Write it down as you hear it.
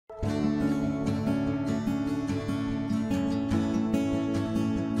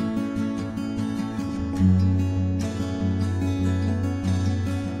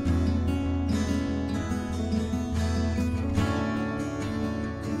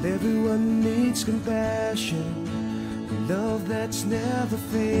Everyone needs compassion, love that's never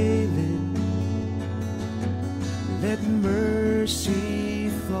failing. Let mercy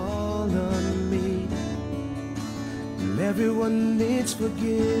fall on me. Everyone needs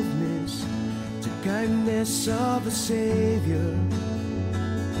forgiveness, the kindness of a Savior,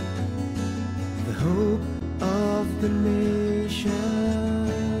 the hope of the nations.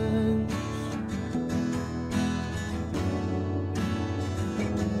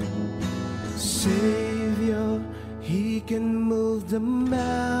 Savior, He can move the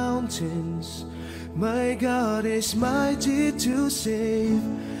mountains. My God is mighty to save.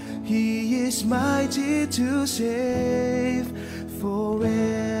 He is mighty to save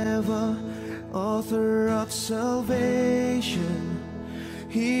forever. Author of salvation,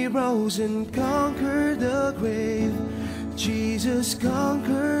 He rose and conquered the grave. Jesus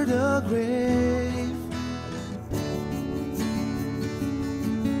conquered the grave.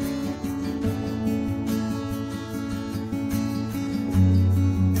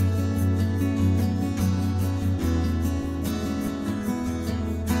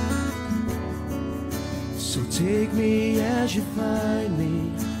 Take me as you find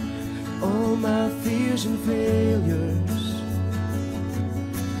me, all my fears and failures,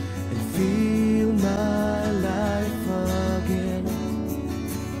 and fill my life again.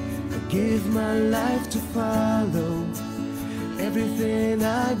 I give my life to follow everything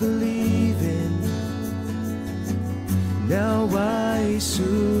I believe in. Now I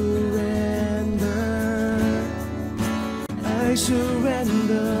surrender, I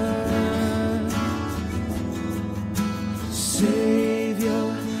surrender. Savior,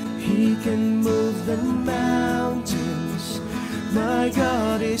 He can move the mountains. My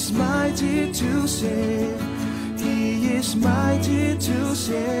God is mighty to save. He is mighty to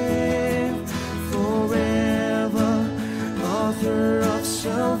save forever. Author of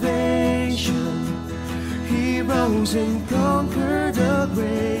salvation, He rose and conquered the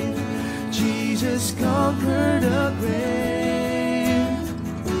grave. Jesus conquered the grave.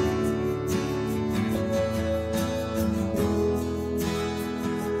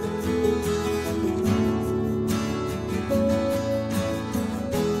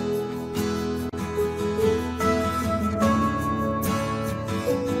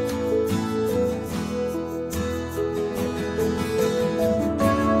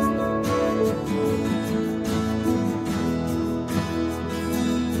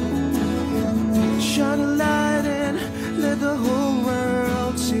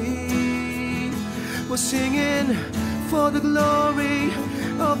 We're singing for the glory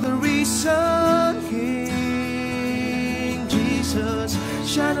of the risen King. Jesus,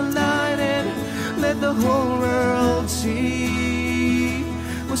 shine a light and let the whole world see.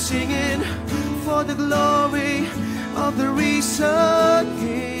 We're singing for the glory of the risen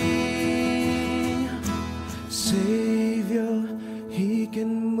King. Savior, He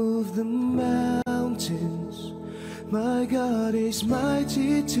can move the mountains. My God is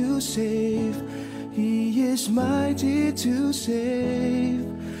mighty to save. He is mighty to save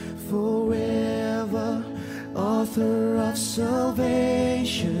forever. Author of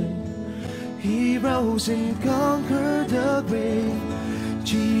salvation, He rose and conquered the grave.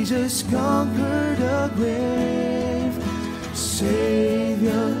 Jesus conquered the grave.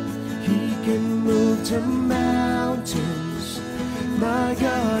 Savior, He can move the mountains. My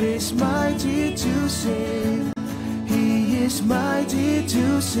God is mighty to save. He is mighty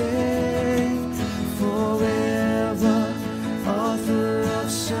to save forever. Author of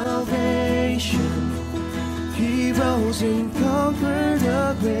salvation, He rose and conquered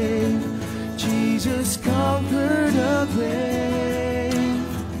the grave. Jesus conquered the grave.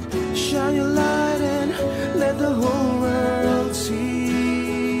 Shine your light and let the whole world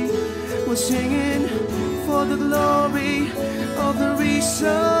see. We're singing for the glory of the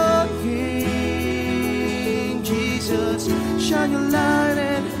risen King. Jesus, shine your light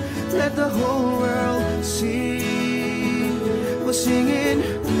and let the whole world see. We're singing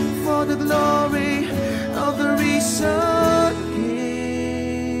for the glory of the risen King.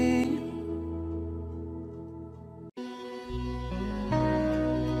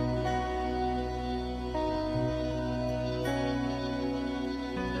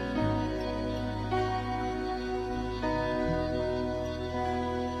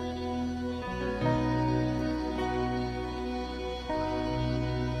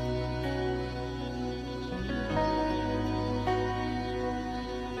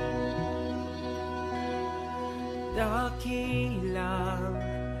 Dakilang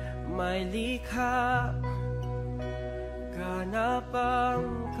may likha, ganap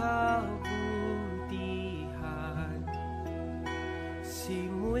ang kabutihan.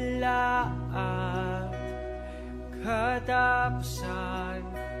 simula at katapusan,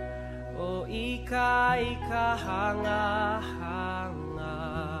 o ika'y kahanga-hanga,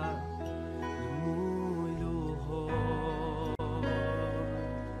 lumuluhod,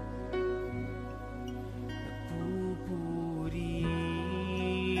 napupuri.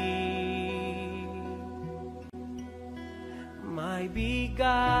 May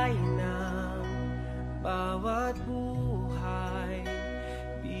bigay ng bawat buhay,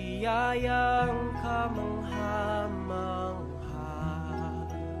 biyayang kamangha-mangha.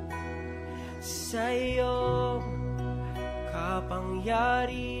 Sa iyong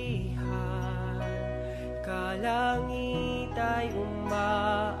kapangyarihan, kalangit ay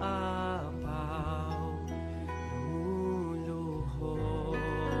umaapaw, lumuluhod,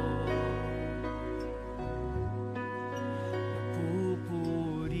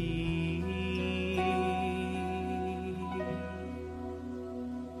 napupuri.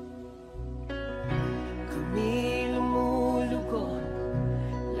 Kami lumulugod,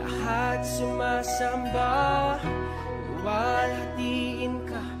 lahat sumasamba, luwalhatiin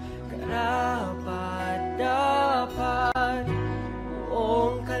ka, karapat-dapat.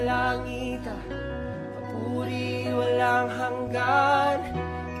 Buong kalangitan, papuri walang hanggan,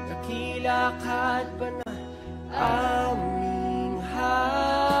 dakila ka't banal, aming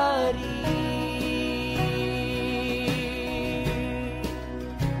hari.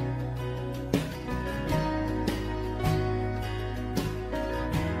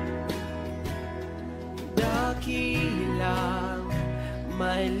 Dakilang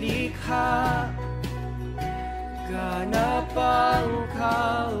may likha, ganap ang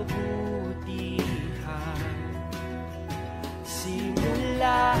kabutihan,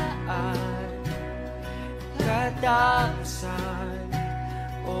 simula at katapusan,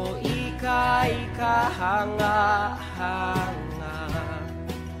 o ika'y kahanga-hanga,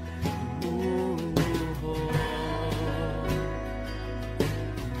 lumuluhod,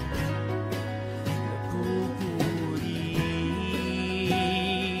 napupuri.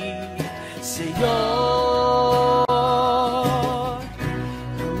 Sa'yo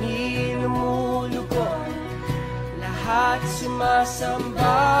kami lumulugod, lahat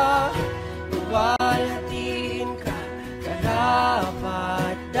sumasamba, luwalhatiin ka,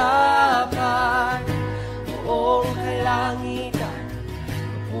 karapat-dapat. Buong kalangitan,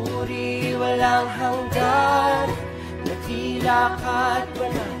 papuri walang hanggan, dakila ka't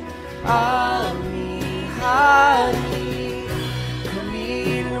banal, aming hari.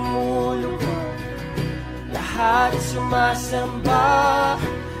 Kami lumulugod, lahat sumasamba,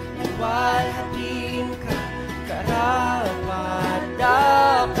 luwalhatiin ka,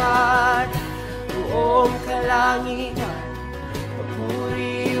 karapat-dapat. Buong kalangitan,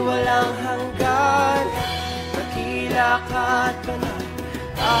 papuri walang hanggan, dakila ka't banal,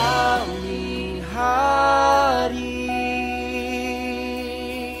 aming hari.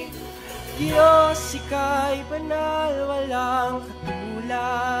 Diyos, ika'y banal, walang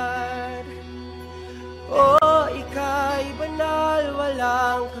katulad. O ika'y banal,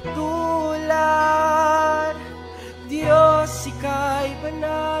 walang katulad. Diyos, ika'y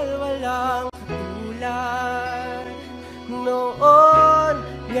banal, walang katulad. Noon,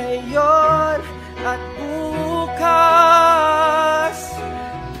 ngayon, at bukas,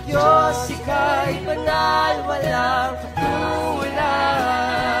 Diyos, ika'y banal, walang katulad.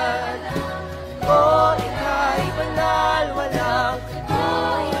 O ika'y banal, walang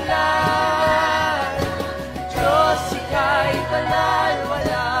katulad. Diyos, ika'y banal,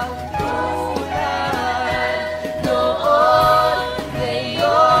 walang katulad. Noon,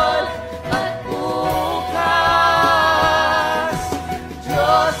 ngayon, at bukas,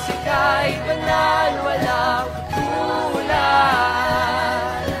 Diyos, ika'y banal, walang katulad.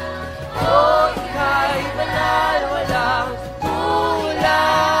 O ika'y banal, walang katulad.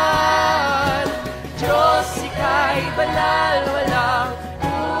 Diyos, ika'y banal, walang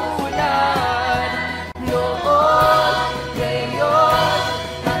katulad. Noon, ngayon,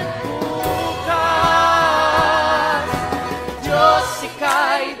 at bukas, Diyos,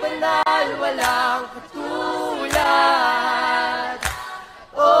 ika'y banal, walang katulad.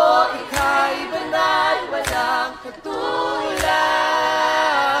 O ika'y banal, walang katulad.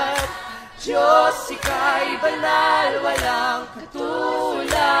 Diyos, ika'y banal, walang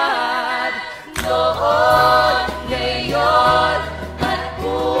katulad. Noon, ngayon, at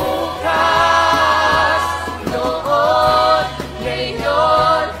bukas. Noon,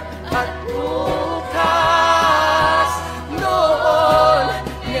 ngayon, at bukas. Noon,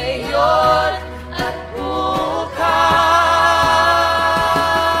 ngayon, at bukas.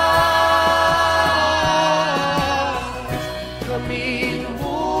 Kami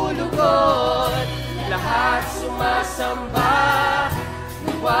lumulugod, lahat sumasamba,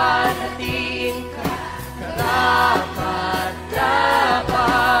 luwalhatiin ka,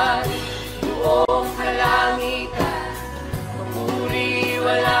 karapat-dapat. Buong kalangitan, mamuri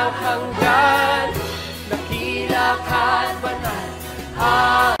walang hanggan, nakilak at banal,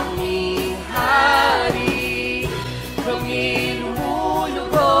 aming hari. Kami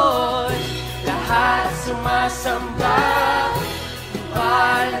lumulugod, lahat sumasamba,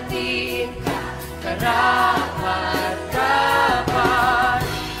 luwalhatiin ka, karapat-dapat.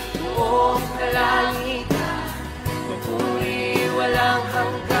 Buong kalangitan, mamuri walang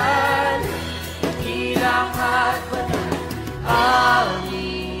hanggan, nakilak at banal,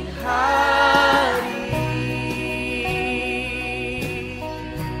 aming hari.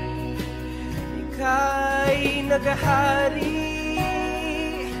 Ika'y naghahari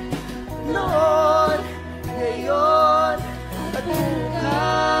noon, ngayon, at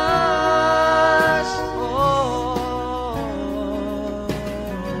bukas. Oh,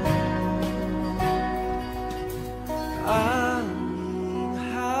 aming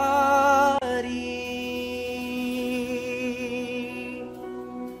hari.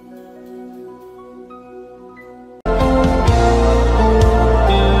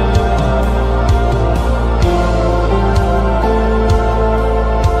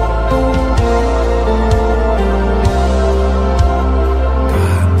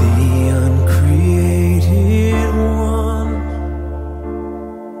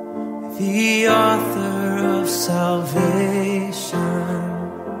 The author of salvation,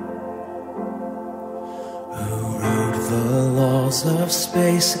 who wrote the laws of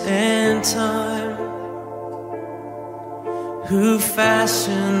space and time, who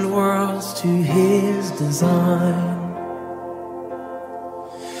fashioned worlds to his design,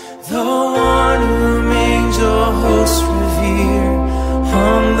 the one whom angel hosts revere,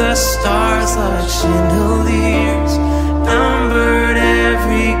 hung the stars like chandeliers, numbered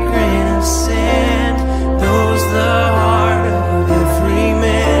every grain of sand, knows the heart of every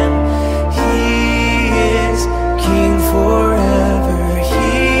man. He is King forever. He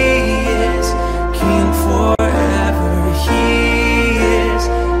is King forever. He is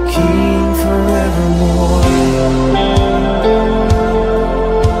King forevermore.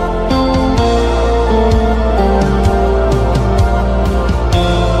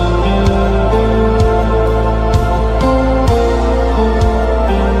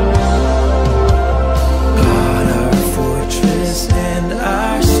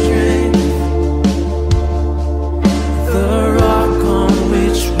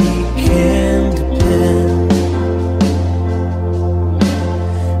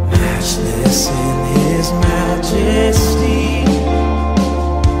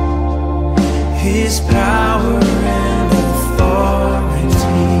 His power and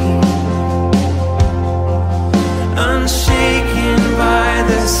authority, unshaken by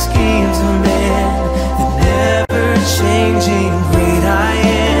the schemes of man, the never-changing great I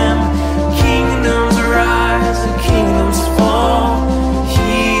am. Kingdoms rise and kingdoms fall,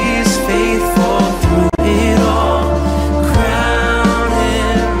 he is faithful through it all. Crown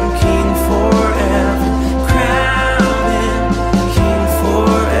him King forever, crown him King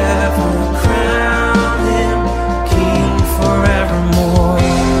forever, crown him King forevermore.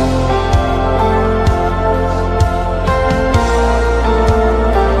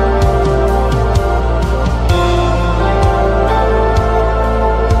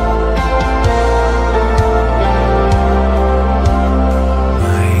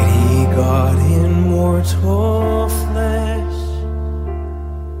 Mighty God in mortal flesh,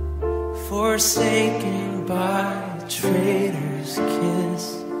 forsaken by a traitor's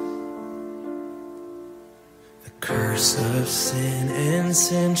kiss, the curse of sin and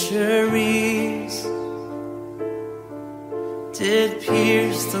centuries did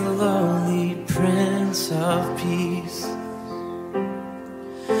pierce the lowly Prince of Peace.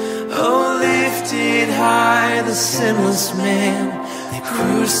 Oh, lifted high the sinless man, they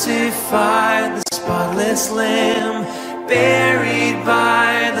crucified the spotless Lamb, buried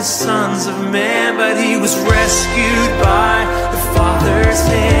by the sons of man, but he was rescued by the Father's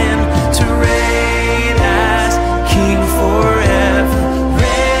hand to reign as King forever,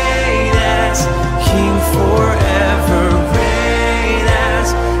 reign as King forever, reign as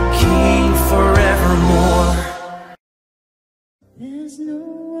King forevermore. There's no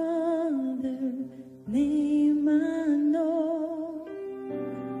other name I know.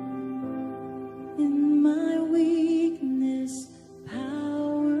 In my weakness,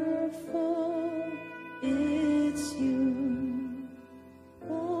 powerful, it's you.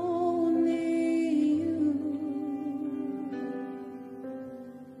 Oh,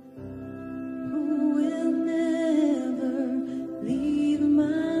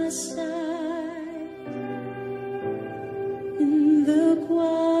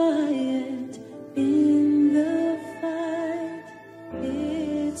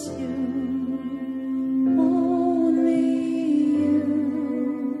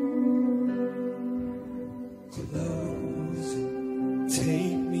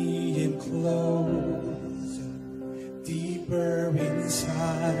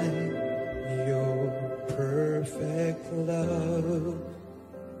 like your perfect love.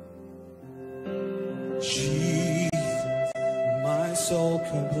 Jesus, my soul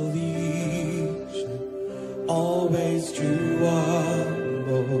completion, always you are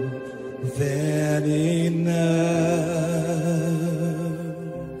more than enough.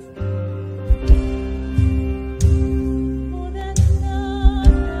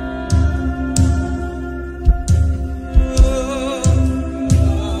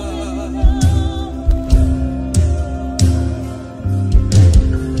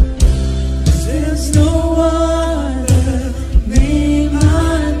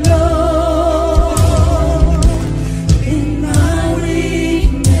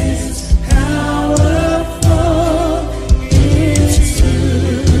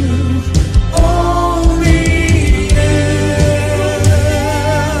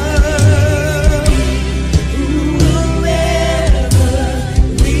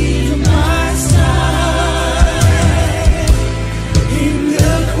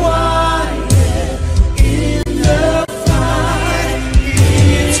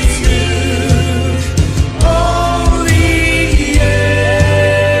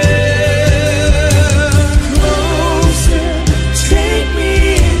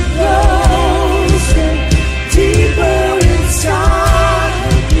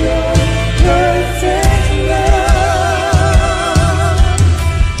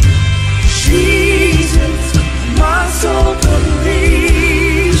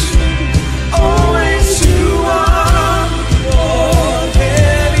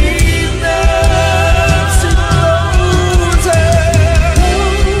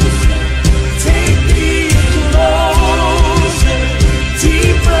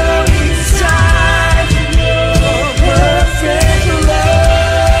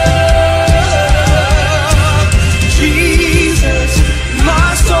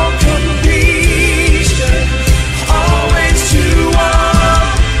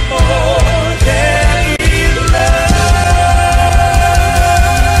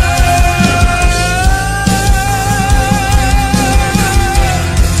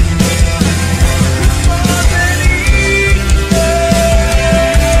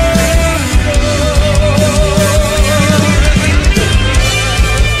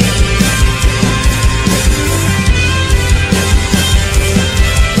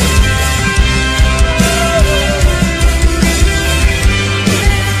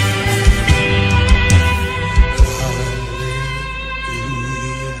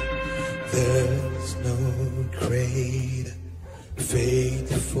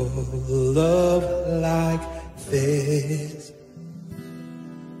 Faithful love like this,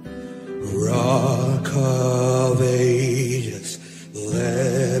 Rock of Ages,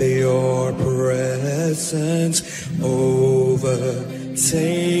 let your presence overtake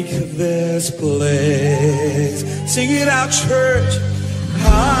this place. Sing it out, church.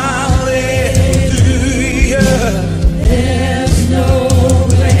 Hallelujah. There's no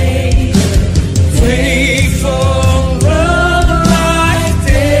greater, Faithful love like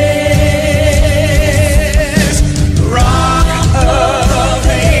this, Rock of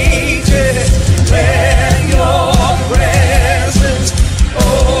Ages, let your presence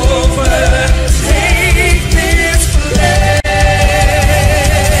overtake this place.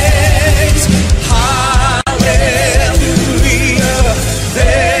 Hallelujah,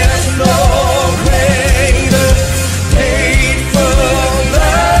 there's no greater, faithful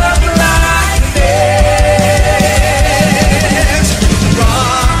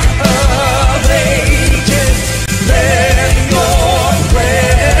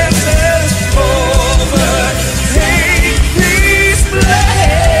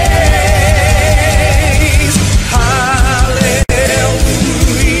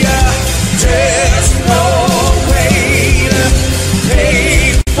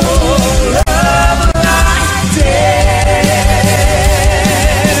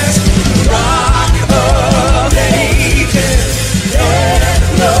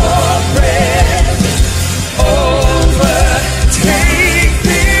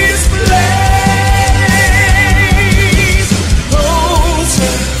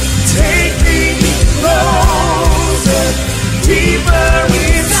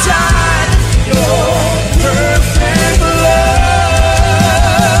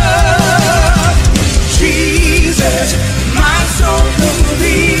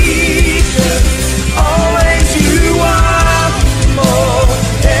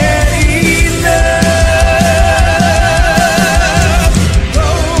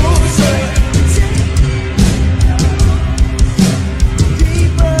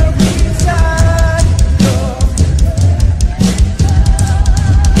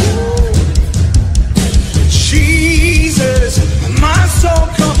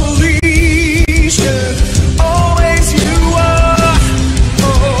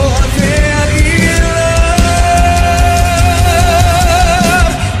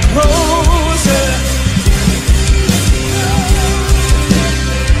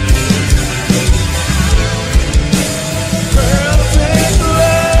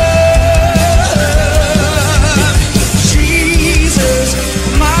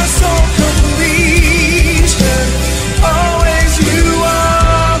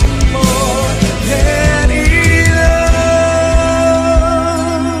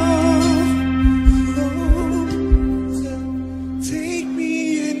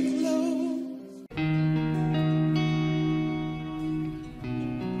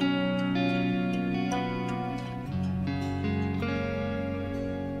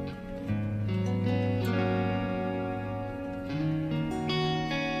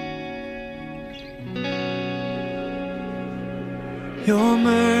Your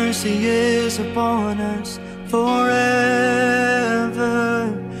mercy is upon us forever,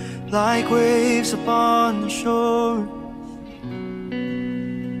 like waves upon the shore.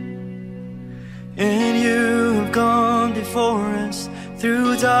 And you have gone before us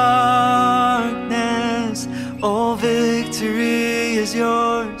through darkness. All victory is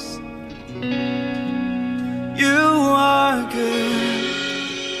yours. You are good,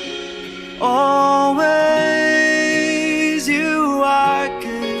 always. You are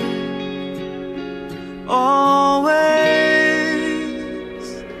good, always.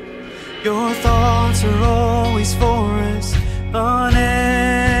 Your thoughts are always for us, unending,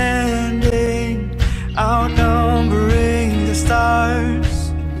 outnumbering the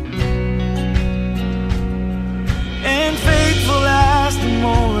stars. And faithful as the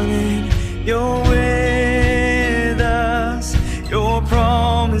morning, you're with us. Your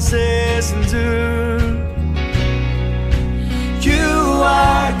promises endure. You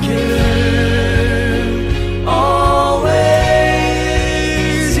are good, always.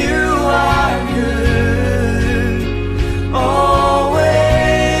 You are good, always.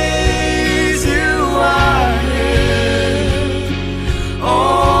 You are good,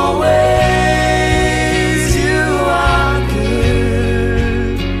 always. You are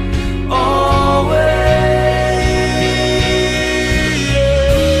good, always.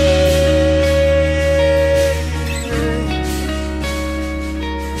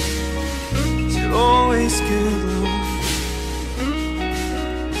 You're always good, Lord.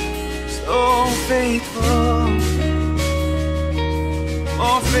 So faithful,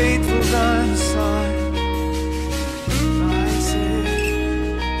 more faithful than the sun. I say,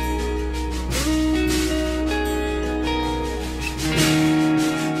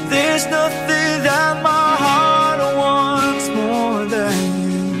 there's nothing that my heart wants more than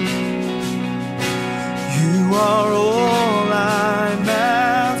you. You are all I'm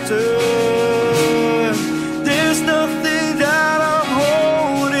after. There's nothing that I'm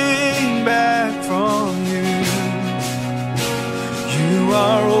holding back from you. You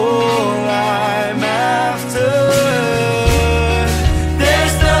are all I'm after.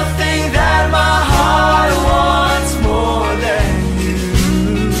 There's nothing that my heart wants more than you.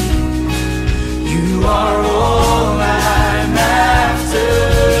 You are all I'm after.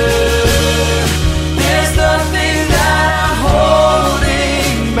 There's nothing that I'm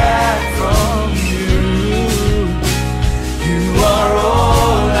holding back from you. You are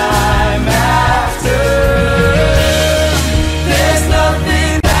all I'm after. There's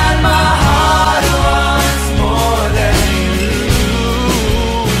nothing that my heart wants more than you.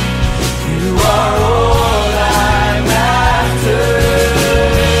 You are all I'm after.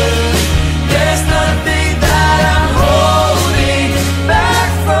 There's nothing that I'm holding back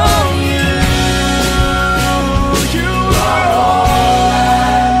from you. You are all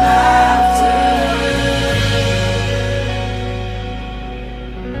I'm after.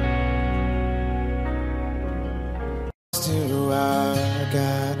 To our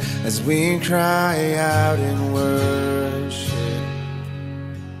God as we cry out in worship.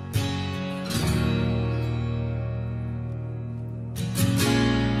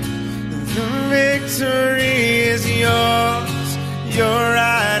 The victory is yours. You're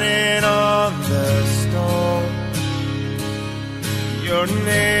riding on the storm. Your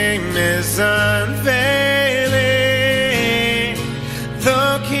name is unfailing.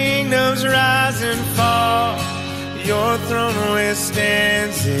 The kingdoms rise and fall. Your throne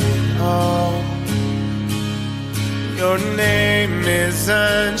withstands it all. Your name is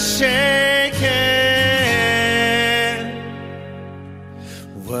unshaken.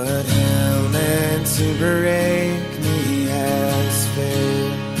 What hell meant to break me has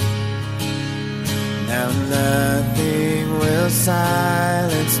failed. Now nothing will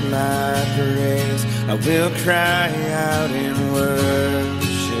silence my praise. I will cry out in worship.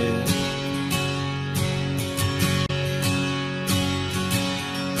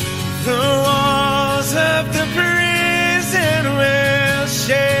 The walls of the prison will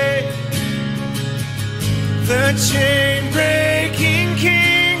shake. The chain-breaking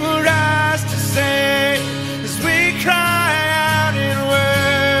King will rise to save as we cry out in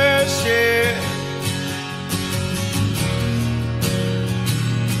worship.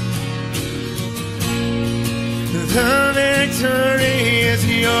 The victory is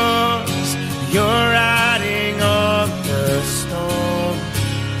yours. You're riding on the storm.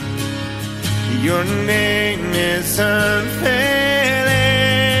 Your name is unfailing.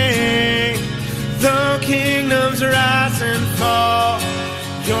 Though kingdoms rise and fall,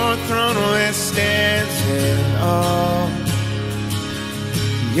 your throne withstands it all.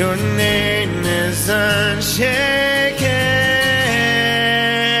 Your name is unshaken.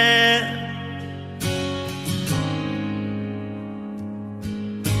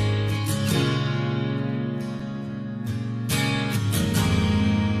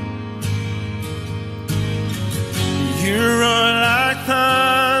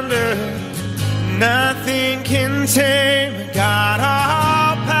 tame a God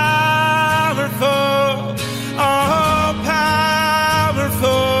all powerful, all powerful.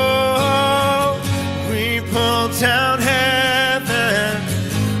 We pull down heaven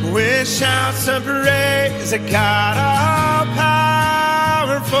with shouts of praise, a God all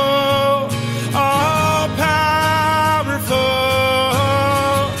powerful, all powerful.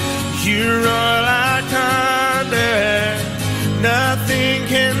 You roar like thunder, nothing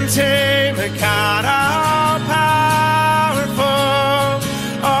can tame a God all powerful,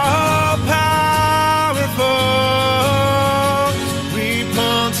 all powerful. We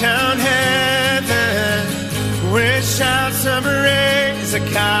pull down heaven with shouts of praise, a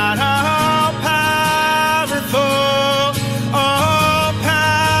God all powerful, all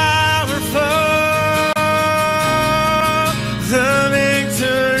powerful. The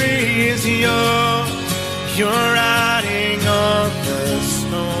victory is yours. You're riding on the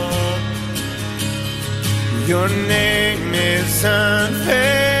storm. Your name is unfailing.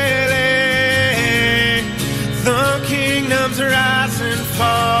 The kingdoms rise and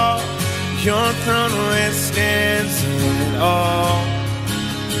fall. Your throne withstands it all.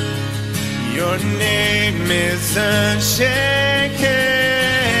 Your name is unshaken.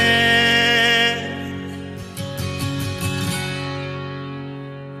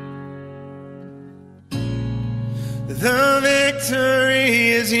 The victory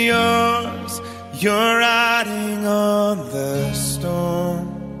is yours. You're riding on the storm.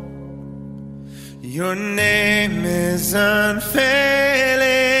 Your name is unfailing.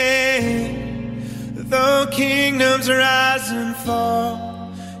 Though kingdoms rise and fall,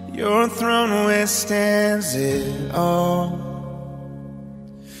 your throne withstands it all.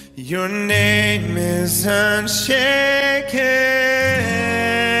 Your name is unshaken.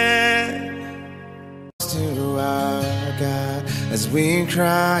 To our God as we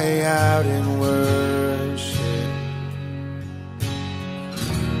cry out in worship.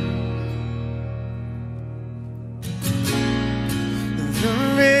 The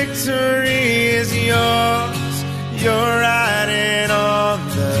victory is yours. You're riding on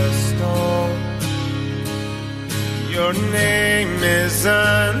the storm. Your name is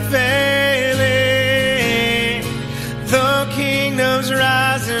unfailing. Though kingdoms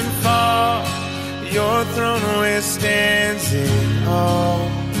rise and fall, your throne withstands it all.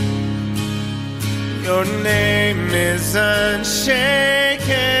 Your name is unshaken.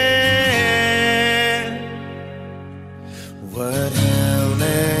 What hell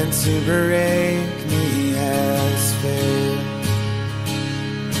meant to break me has failed.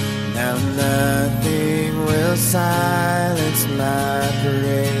 Now nothing will silence my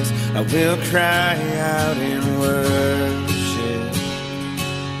praise. I will cry out in worship.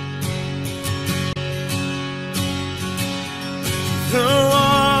 The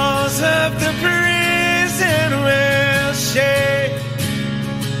walls of the prison will shake.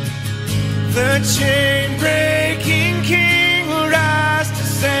 The chain-breaking King will rise to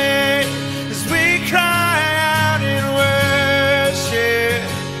save as we cry out in worship.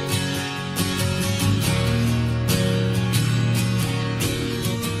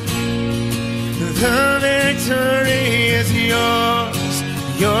 The victory is yours.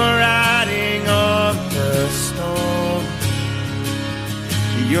 You're riding on the storm.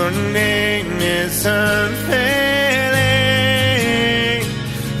 Your name is unfailing.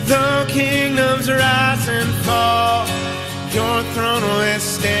 Though kingdoms rise and fall, your throne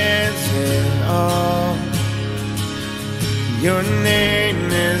withstands it all. Your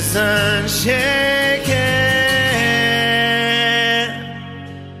name is unshaken.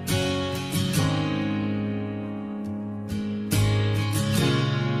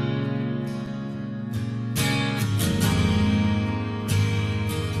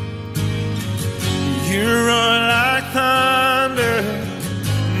 You roar like thunder,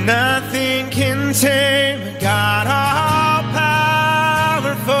 nothing can tame God all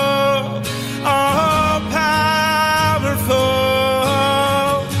powerful, all powerful.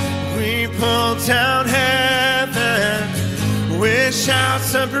 We pull down heaven with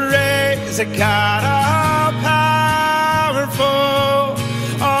shouts of praise, a God all powerful,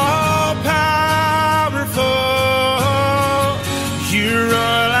 all powerful. You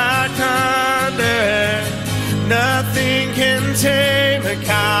roar like thunder, nothing can tame a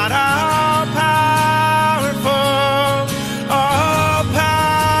God all powerful, all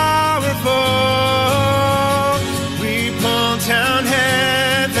powerful. We pull down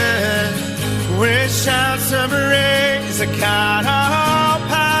heaven with shouts of praise, a God all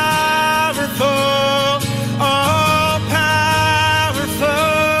powerful, all powerful.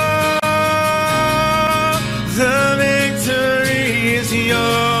 The victory is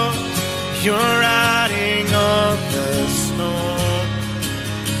yours. You're riding on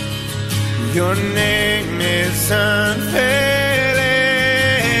Your name is unfailing.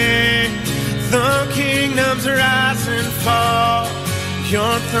 The kingdoms rise and fall.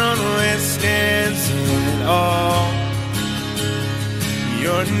 Your throne withstands it all.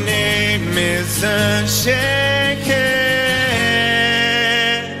 Your name is unshaken.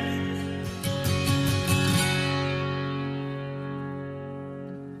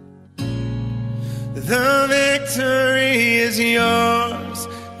 The victory is yours.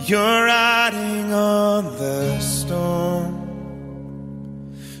 You're riding on the storm.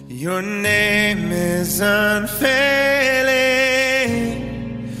 Your name is unfailing.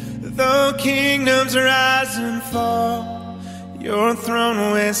 Though kingdoms rise and fall, your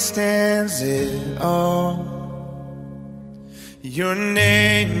throne withstands it all. Your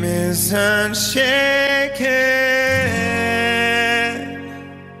name is unshaken.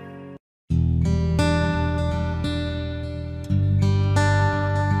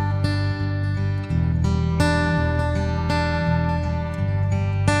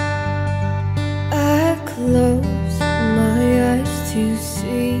 Close my eyes to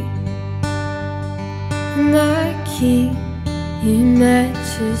see my King in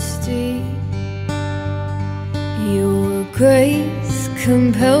majesty. Your grace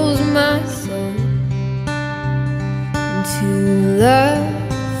compels my soul to love,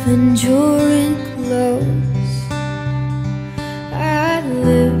 enduring close. I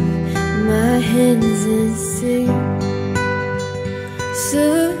lift my hands and sing,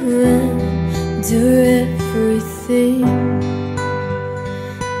 surrender everything.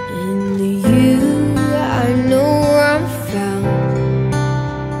 In you I know I'm found.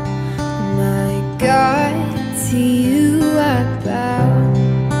 My God, to you I bow.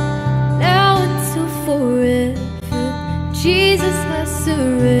 Now until forever, Jesus, I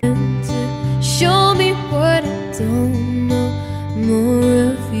surrender. Show me what I don't know, more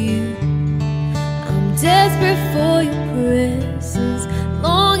of you. I'm desperate for your presence,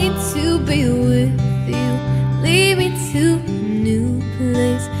 longing to be with you. Lead me to a new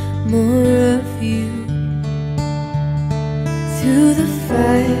place, more of you. Through the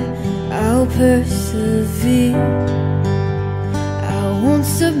fire I'll persevere. I won't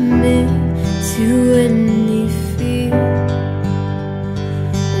submit to any fear.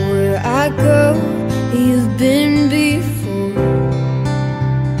 Where I go, you've been before.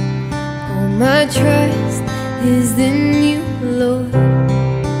 All my trust is in you, Lord.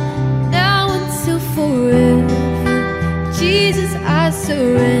 Now until forever, Jesus, I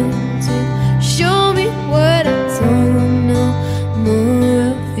surrender. Show me what I don't know, more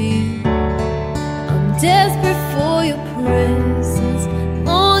of you. I'm desperate for your presence,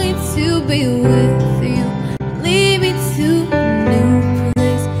 longing to be with you. Lead me to a new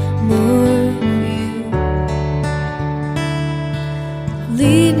place, more of you.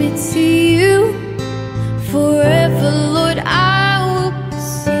 Lead me to you forever, Lord. I will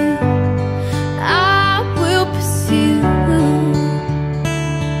pursue, I will pursue.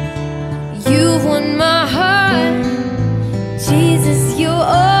 You've won my heart, Jesus, you're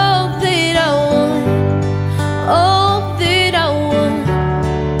all that I want, all that I want.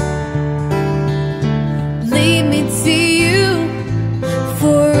 Lead me to you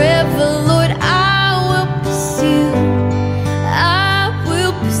forever, Lord. I will pursue, I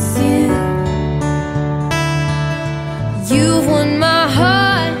will pursue. You've won my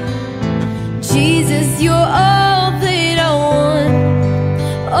heart, Jesus, you're all that I want,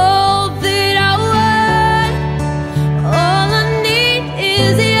 all that I want. All I need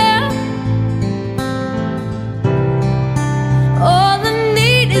is you. All I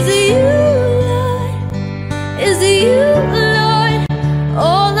need is you, Lord, is you, Lord.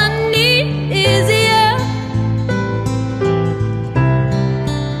 All I need is you.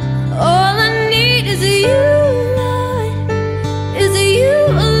 All I need is you, Lord, is you,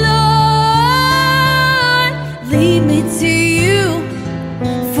 Lord. Lead me to you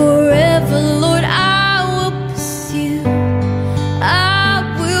forever, Lord. I will pursue, I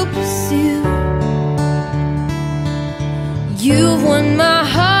will pursue. You've won my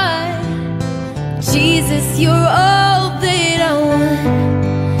heart, Jesus, you're all that I want,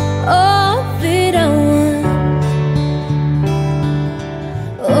 all that I want.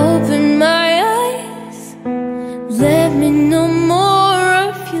 Open my eyes, let me know more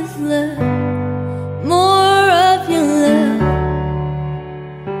of your love, more of your love.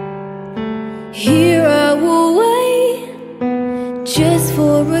 Here I will wait, just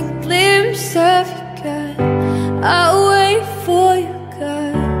for a glimpse of you, God. I'll wait for you,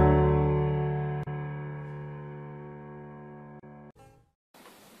 God.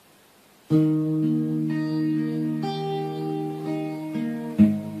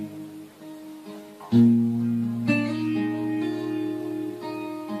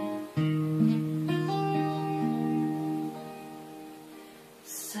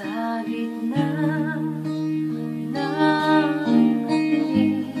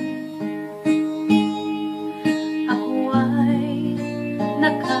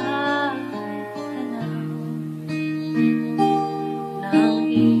 ng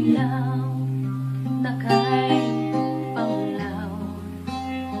ilaw na kay panglaw.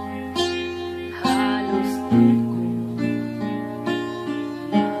 Halos di ko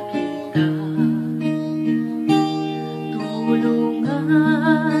makita.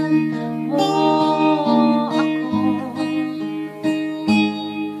 Tulungan mo ako,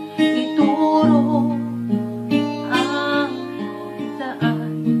 ituro ang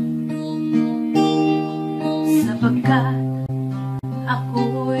daan, sapagkat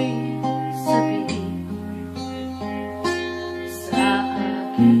ako'y sabihin sa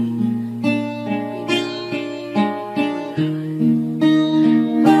aking pinagmulan.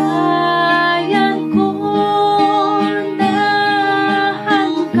 Bayan ko,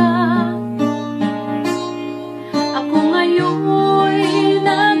 dahan ka, ako ngayon'y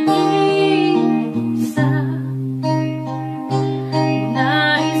nag-iisa.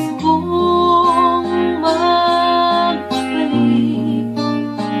 Nais kong magbalik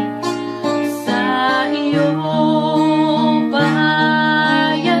sa iyo,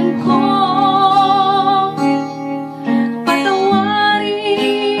 bayan ko.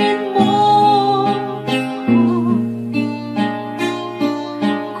 Patawarin mo ako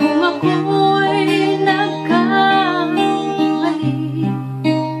kung ako'y nagkamali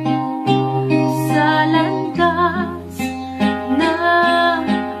sa landas na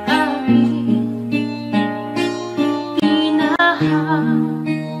aking tinahan.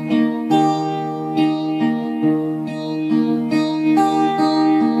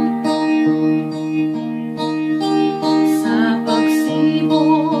 Sa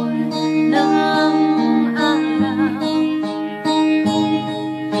pagsibol ng araw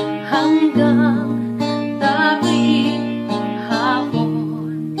hanggang dapit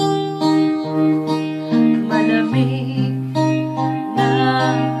hapon, malamig na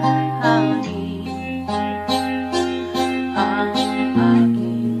hangin ang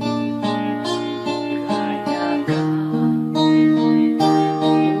aking kayakan.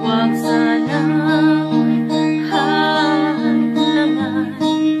 Huwag sanang halangan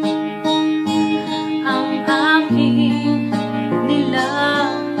ang aking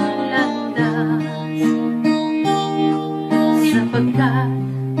nilalandas, sapagkat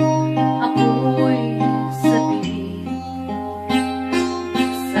ako'y sabihin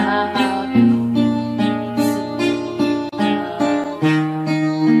sa aking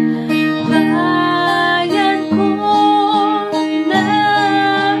bayan ko,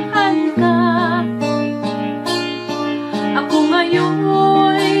 dahan ka, ako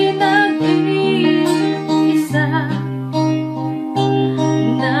ngayon'y nag-iisa.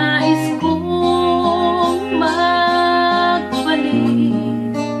 Nais kong magbalik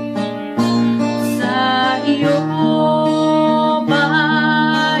sa iyo,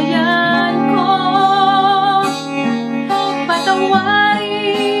 bayan ko.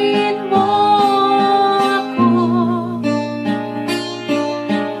 Patawarin mo ako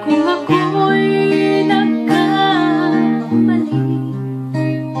kung ako'y nagkamali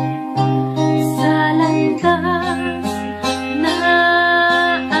sa landas na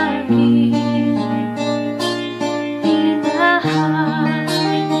aking tinahan.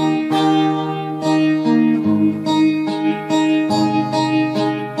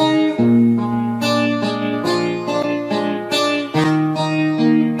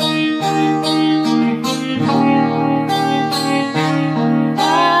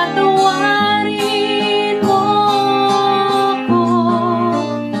 Patawarin mo ako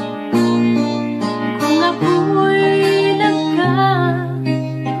kung ako'y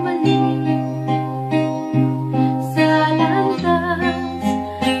nagkamali sa landas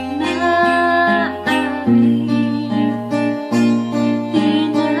na aking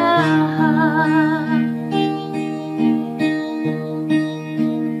tinahan.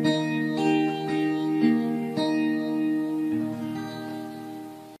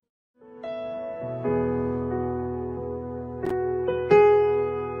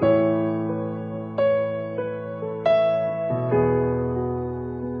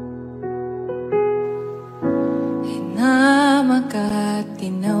 Hinamak at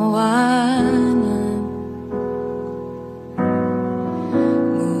tinawanan,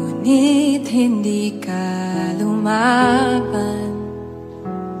 ngunit hindi ka lumaban,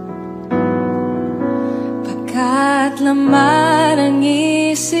 pagkat laman ang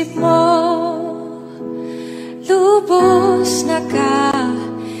isip mo, lubos na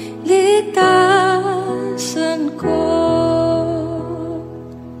kaligtasan ko.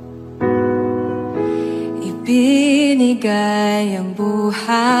 Ibinigay ang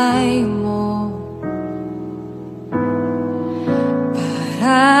buhay mo para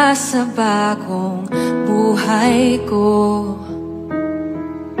ka sa bagong buhay ko.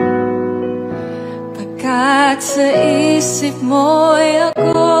 Pagkat sa isip mo'y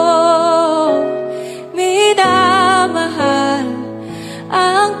ako minamahal,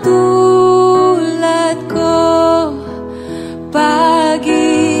 ang tulad ko.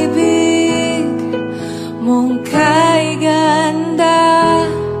 Pag-ibig mong kay ganda,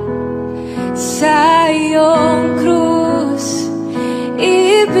 sa iyong krus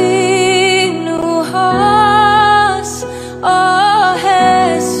ibinuhos, oh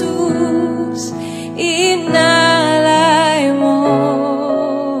Jesus, inalay mo.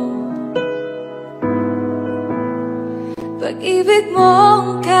 Pag-ibig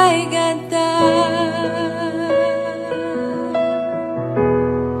mong kay ganda,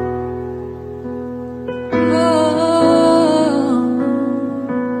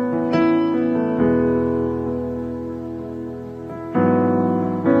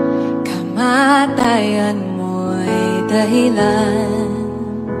 kamatayan mo'y dahilan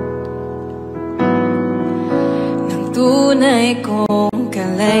ng tunay kong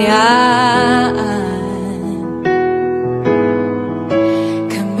kalayaan.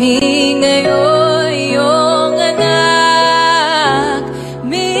 Kami ngayon iyong anak,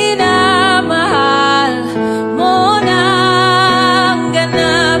 minamahal mo ng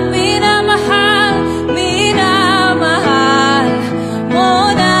ganap, minamahal, minamahal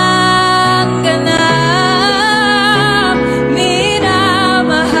mo ng ganap,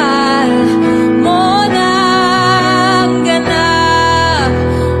 minamahal mo ng ganap.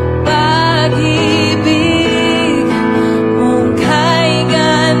 Pag-ibig mong kay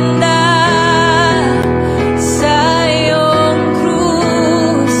ganda, sa iyong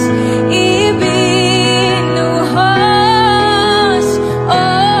krus ibinuhos,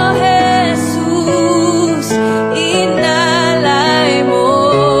 oh Jesus, inalay mo.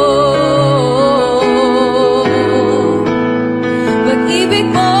 Pag-ibig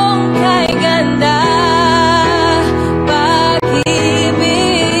mong kay ganda,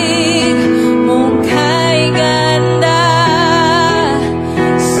 pag-ibig mong kay ganda,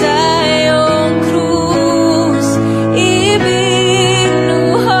 sa iyong krus ibinuhos,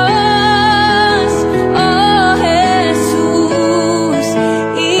 oh Jesus,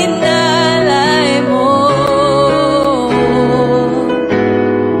 inalay mo.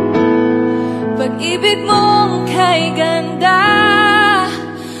 Pag-ibig mong kay ganda,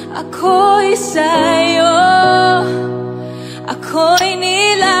 ako'y sa'yo, ako'y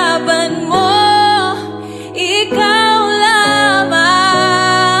nilaban mo. Ikaw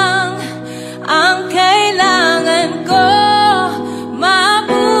lamang ang kailangan ko,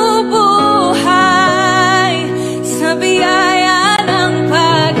 mabubuhay sa biyaya ng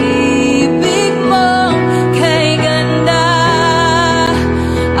pag-ibig mo kay ganda.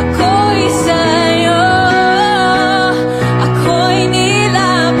 Ako'y sa'yo, ako'y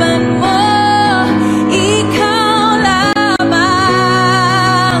nilaban mo. Ikaw lamang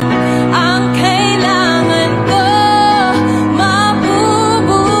ang kailangan ko,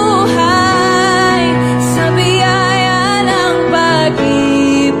 mabubuhay sa biyaya ng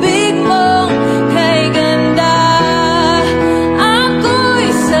pag-ibig mo kay ganda. Ako'y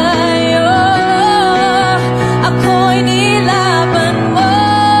sa'yo, ako'y nilaban mo.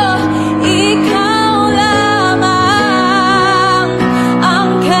 Ikaw lamang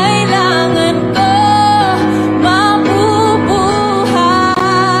ang kailangan ko, mabubuhay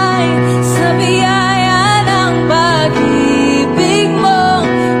sa biyaya ng pag-ibig mo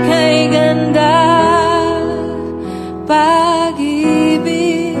kay ganda.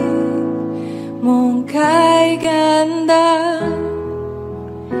 Pag-ibig mong kay ganda,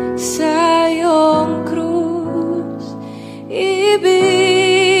 sa iyong krus ibinuhos,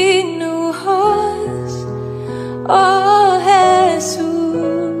 oh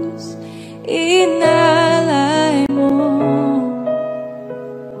Jesus, inalay mo.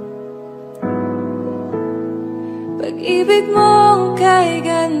 Pag-ibig mong kay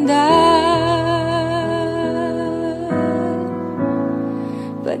ganda,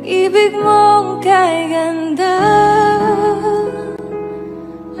 pag-ibig mong kay ganda,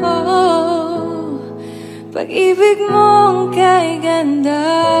 oh, pag-ibig mong kay ganda.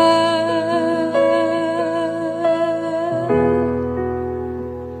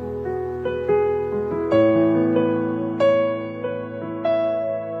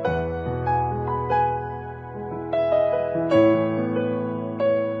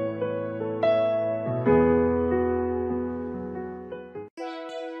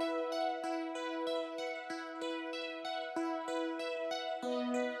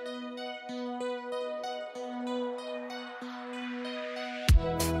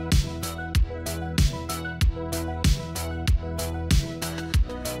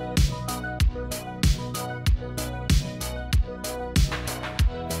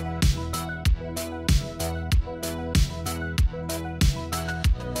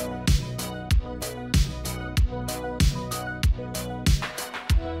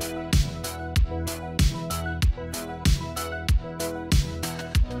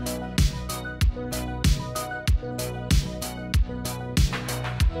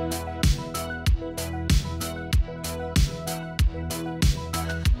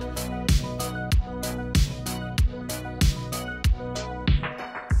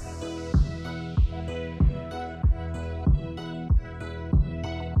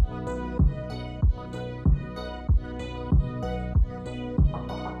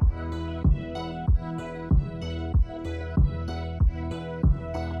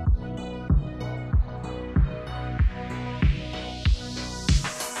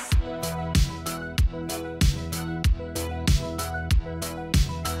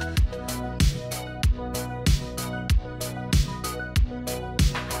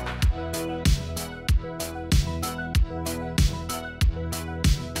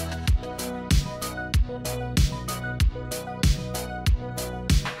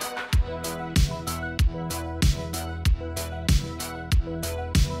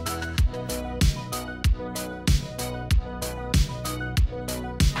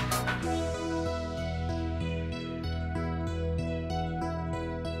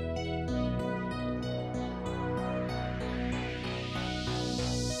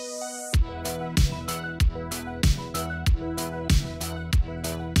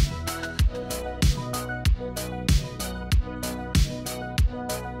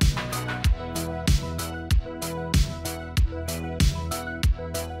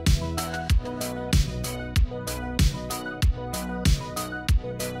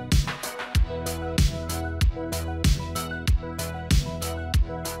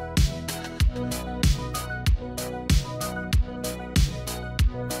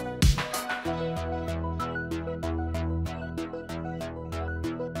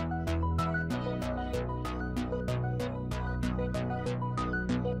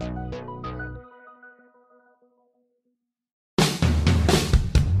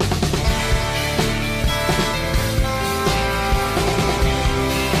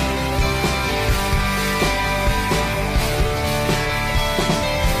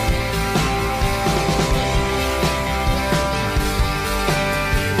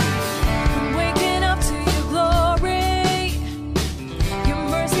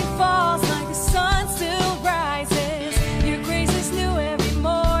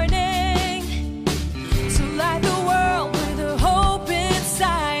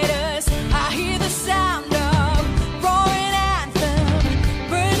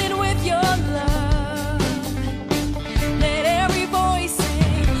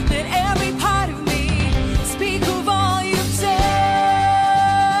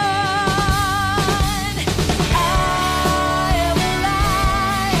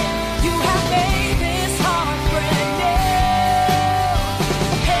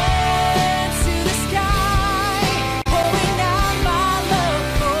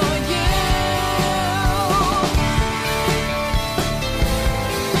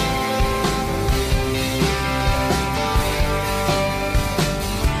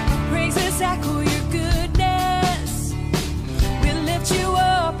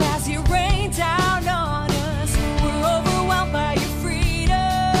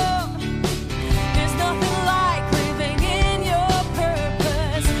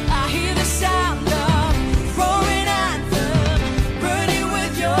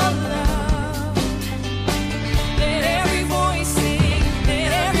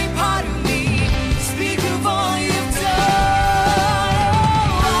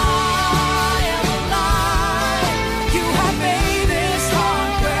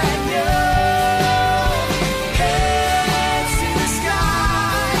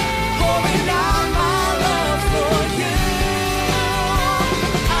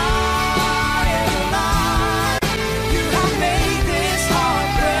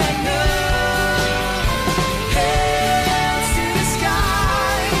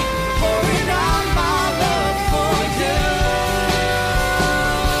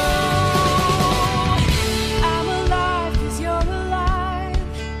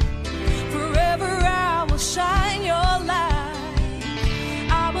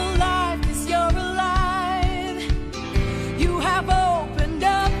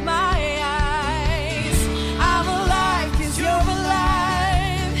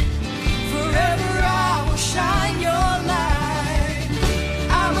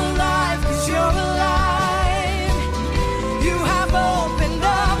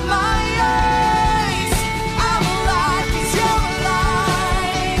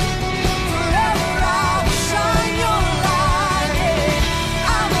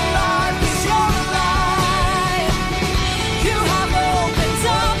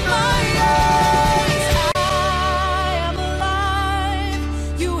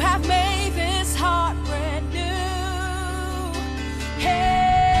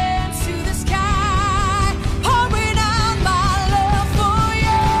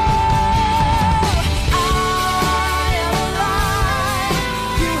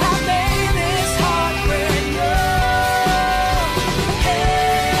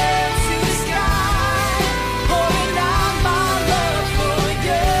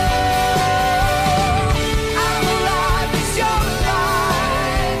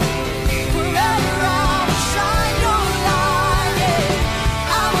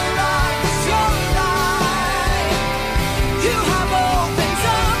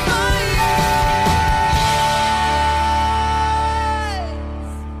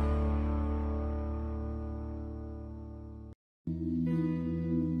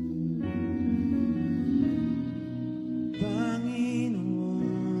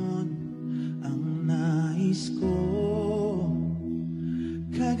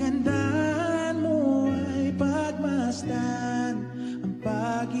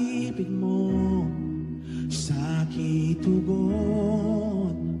 pag-ibig mo sa'kin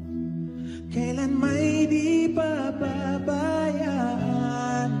tugon, kailan may di pababayaan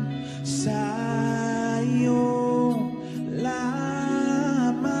sa'yo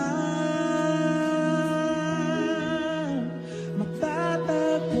lamang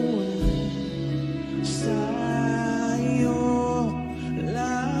magtatagpuan sa'yo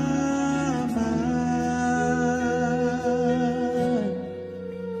lamang,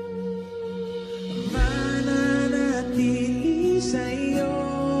 mananatili sa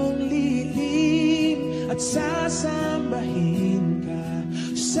iyong lilim at sasambahin ka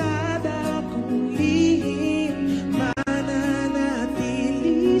sa dakong lihim,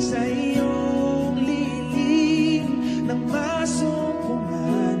 mananatili sa iyong lilim nang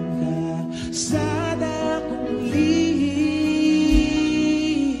masumpungan ka sa dakong lihim.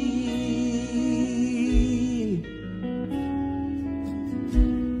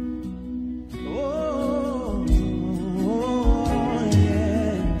 Oh,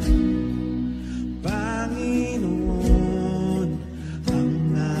 yeah. Panginoon, ang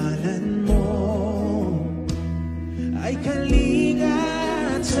ngalan mo ay kalinga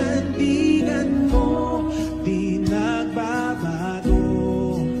at sandigan ko, di nagbabago.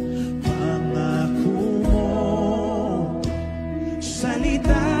 Pangako mo,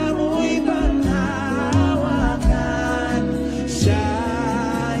 salita mo'y panghahawakan sa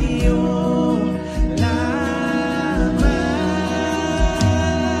iyo lamang,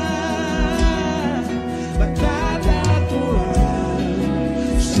 magtatagpuan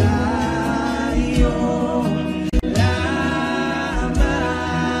sa iyo lamang,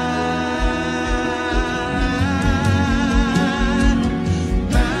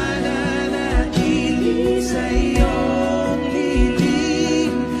 mananatili sa iyong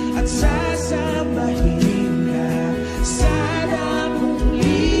lilim at sasambahin ka sa dakong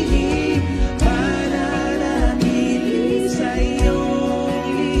lihim, mananatili sa iyong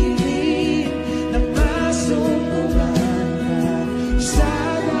lilim nang masumpungan ka sa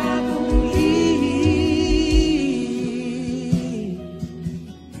dakong lihim.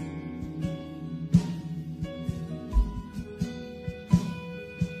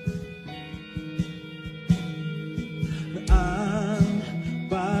 Ang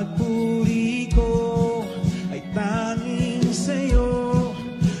pagpuri ko ay tanging sa'yo,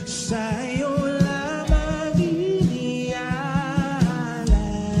 sa'yo lamang iniaalay.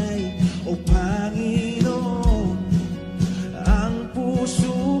 O Panginoon, ang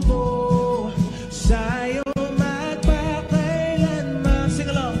puso ko sa'yo magpakailanman. Sing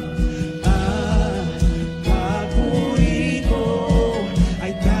along. Ang pagpuri ko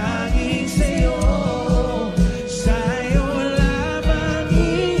ay tanging sa'yo, sa'yo lamang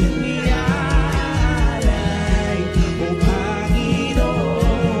iniaalay. O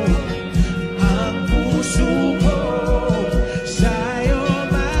Panginoon, ang puso ko sa'yo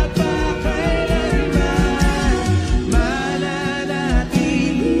magpakailanman,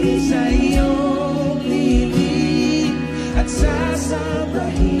 mananatili sa iyong lilim at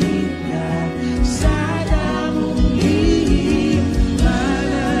sasambahin ka sa dakong lihim,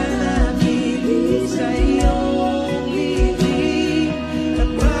 mananatili sa iyong lilim at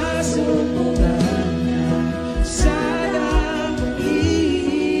masumpungan ka sa dakong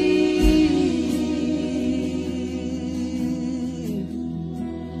lihim.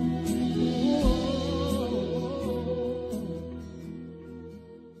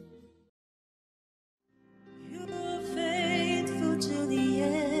 You are faithful to the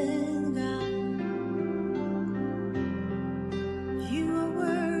end, God. You are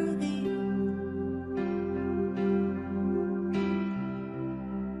worthy.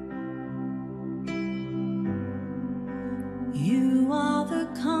 You are the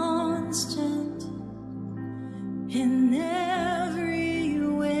constant in every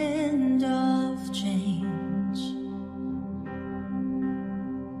wind of change,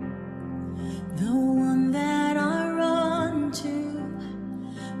 the one that I run to,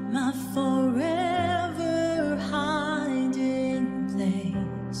 my forever hiding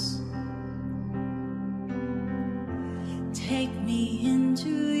place. Take me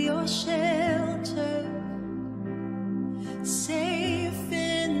into your shelter, safe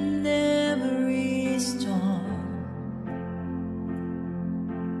in every storm.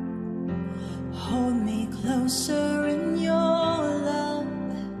 Hold me closer in your love,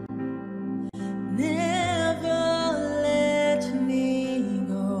 never let me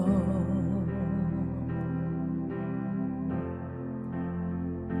go.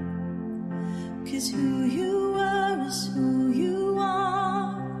 'Cause who you are is who you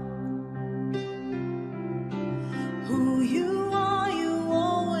are. Who you are, you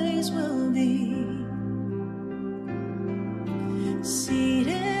always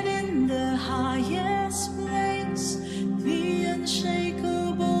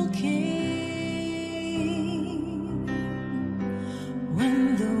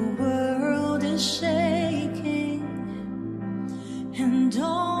when the world is shaking and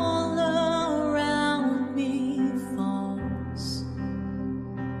all around me falls,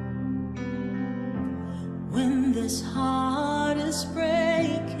 when this heart is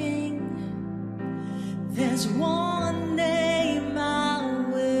breaking, there's one name I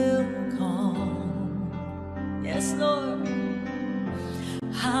will call. Yes, Lord.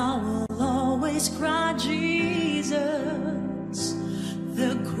 I will always cry, Jesus,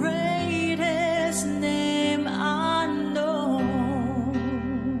 the greatest name I know,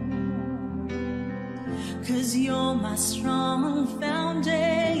 'cause you're my strong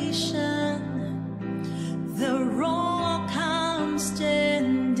foundation, the rock I'm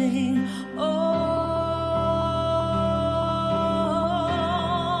standing on.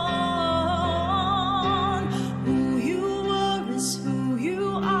 Who you were is who you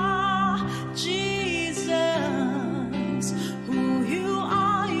are, Jesus. Who you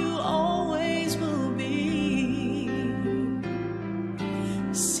are, you always will be.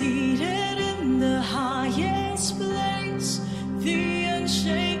 Seated in the highest place, the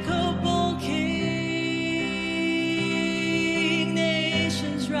unshakable King.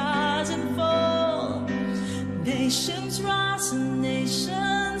 Nations rise and fall, nations rise and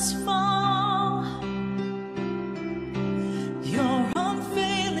nations fall. You're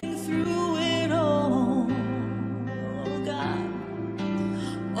unfailing through it all, oh God.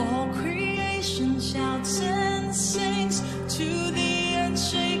 All creation shouts and sings to the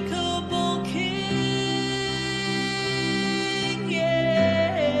unshakable King. Yeah.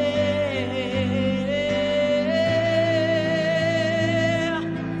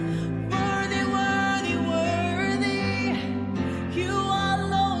 Worthy, worthy, worthy, you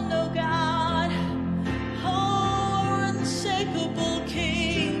alone, oh God. Oh, unshakable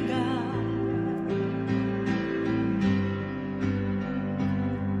King, God.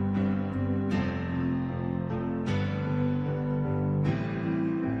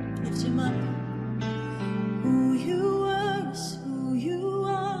 Lift him up. Who you are is who you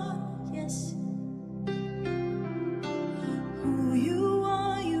are, yes. Who you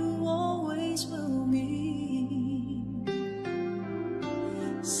are, you always will be.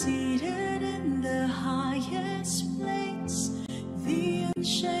 Seated in the highest place, the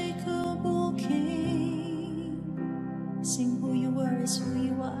unshakable King. Sing, who you were is who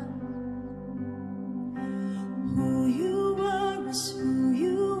you are. Who you were is who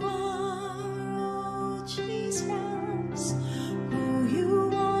you are, oh Jesus. Who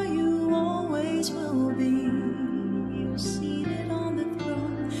you are, you always will be. You're seated on the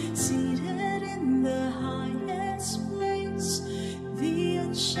throne, seated in the highest place, the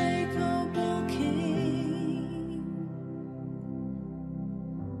unshakable King.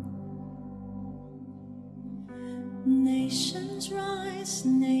 Nations rise,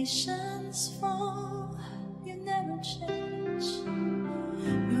 nations fall, you never change.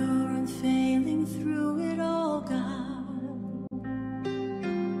 You're unfailing through it all, God.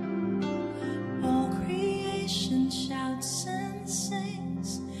 All creation shouts and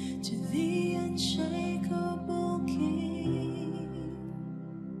sings to the unshakable King.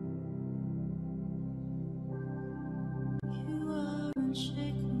 You are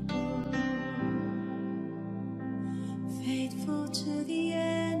unshakable, faithful to the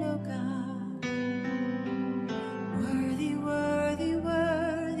end, oh God. Worthy, worthy,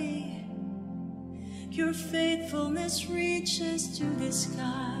 worthy, your faithfulness reaches to the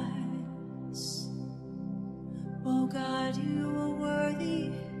skies. Oh God, you are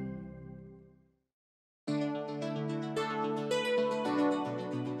worthy.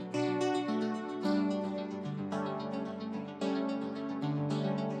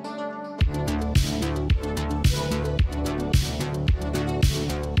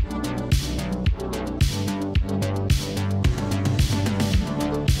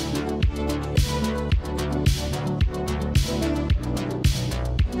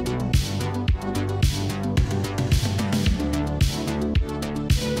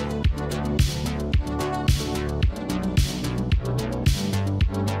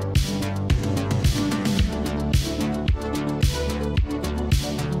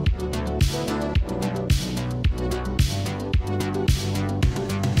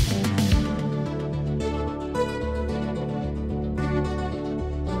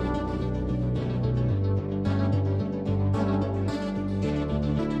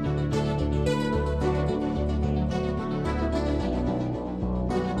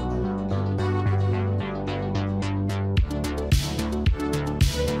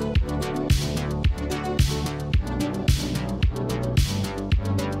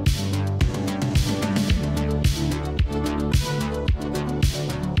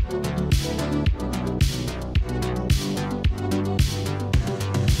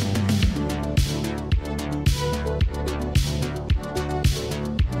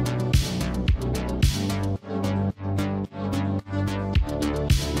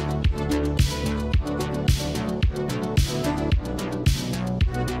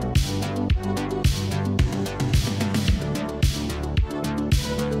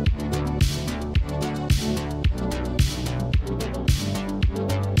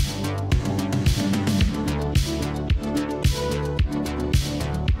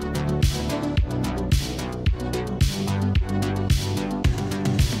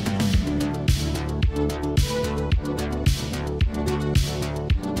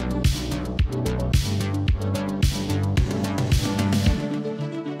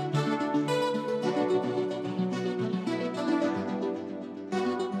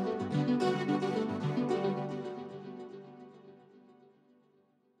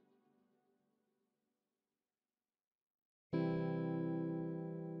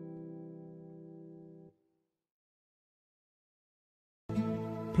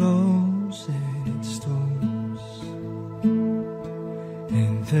 flows and it storms,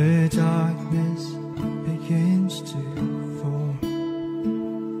 and the darkness begins to fall.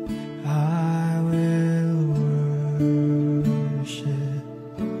 I will worship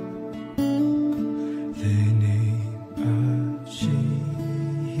the name of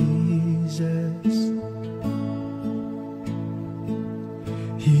Jesus.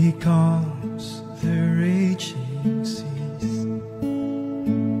 He calms the raging seas,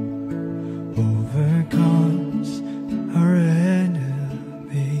 overcomes our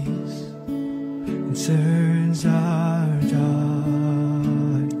enemies, and turns our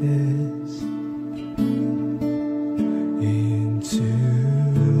darkness into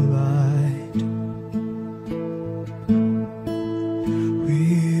light. We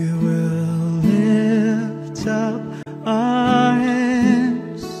will lift up our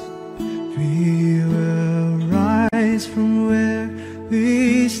hands, we will rise from where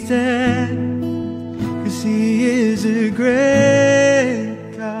we stand, 'cause He is a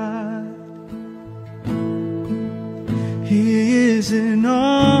great God. He is an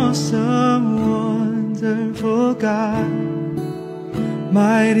awesome, wonderful God,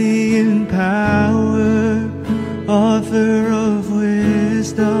 mighty in power, author of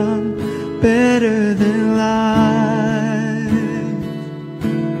wisdom, better than life.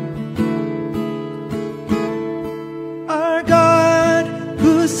 Our God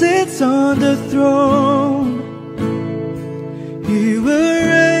who sits on the throne, He will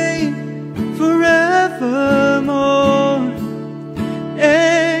reign forevermore,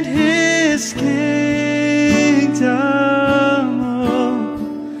 and His kingdom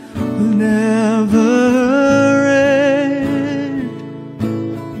will never end.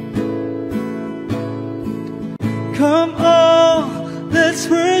 Come on, let's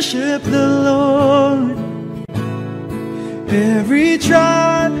worship the Lord. Every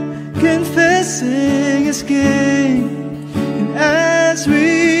tribe confessing His King, and as we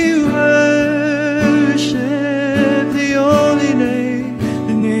worship the only name,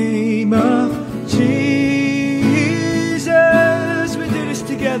 the name of Jesus, we do this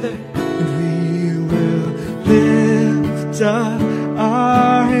together. And we will lift up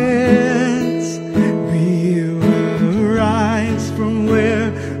our hands, we will rise from where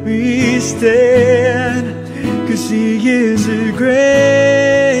we stand, 'cause He is a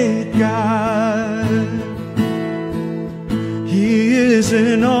great God. He is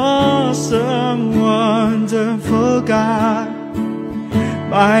an awesome, wonderful God,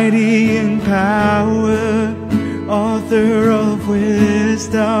 mighty in power, author of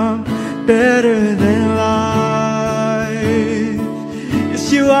wisdom, better than life. Yes,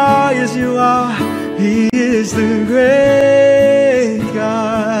 you are, yes, you are. He is the great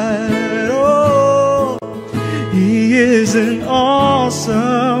God. Oh, He is an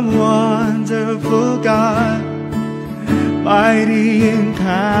awesome, wonderful God, mighty in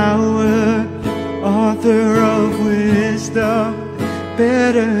power, author of wisdom,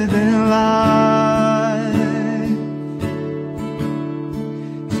 better than life.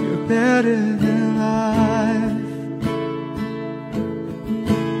 You're better than life.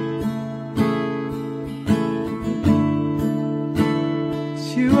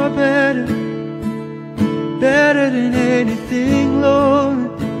 You are better, better than anything, Lord.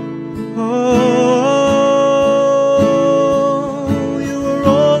 Oh, you are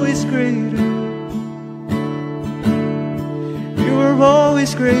always greater. You are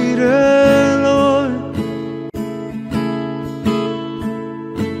always greater, Lord.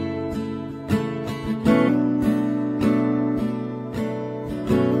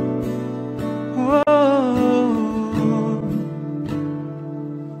 Oh,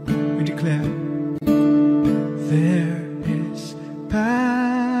 we declare there is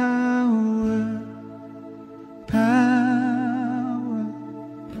power, power,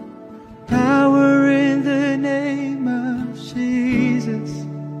 power in the name of Jesus.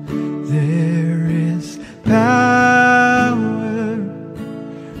 There is power,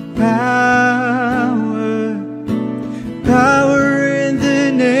 power, power in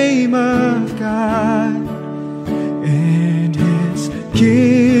the name of God, and His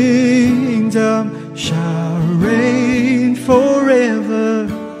kingdom shall reign forever.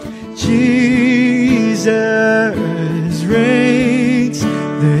 Jesus reigns.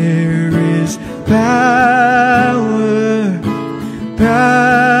 There is power,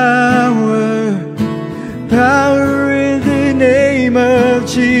 power, power in the name of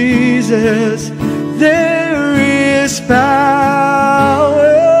Jesus. There is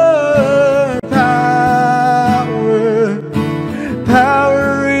power, power,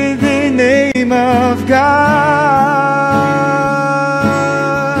 power in the name of God.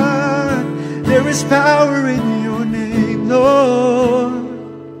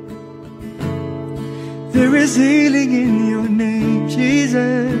 is healing in your name,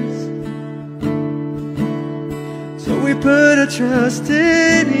 Jesus. So we put our trust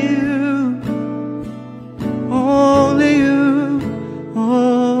in you. Only you,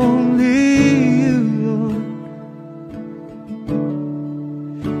 only you, Lord.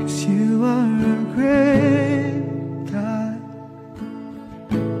 'Cause you are a great God.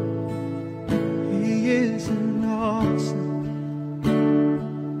 He is an awesome.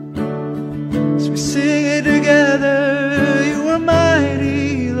 As we sing it together, you are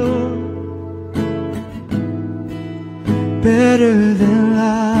mighty, Lord. Better than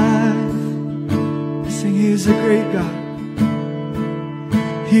life. Sing, He is a great God.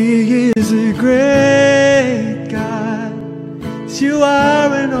 He is a great God. As you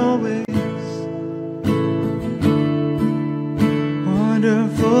are and always.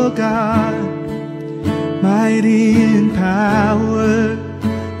 Wonderful God, mighty in power,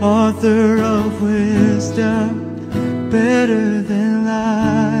 author of wisdom, better than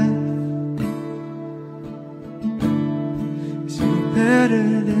life. So better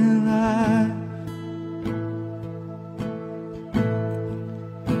than life.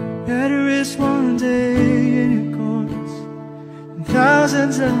 Better is one day in your courts and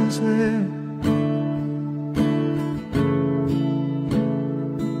thousands elsewhere.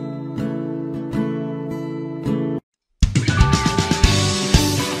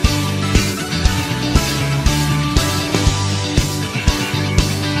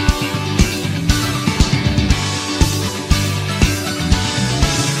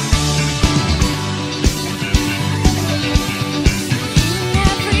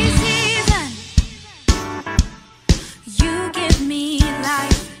 Every season, you give me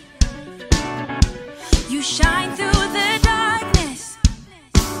life. You shine through the darkness.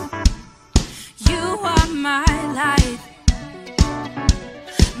 You are my light.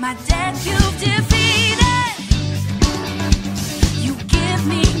 My death you've defeated. You give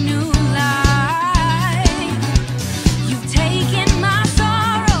me new life. You've taken my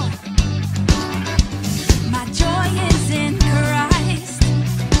sorrow. My joy is in Christ.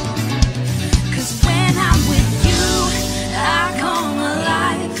 'Cause when I'm with you, I come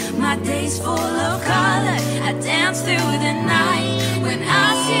alive. My day's full of color. I dance through the night. When I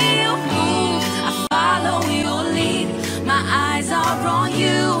see you move, I follow your lead. My eyes are on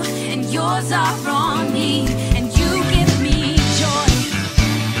you, and yours are on me. And you give me joy.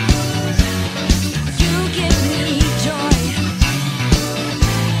 You give me joy.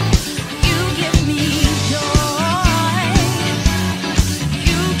 You give me joy.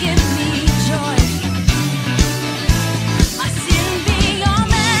 You give me joy. My sin beyond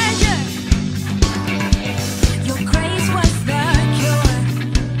measure. Your grace was the cure.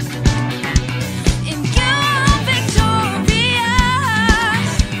 In you I'm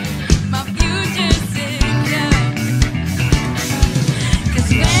victorious. My future's secure. 'Cause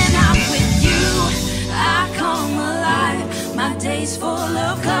when I'm with you, I come alive. My day's full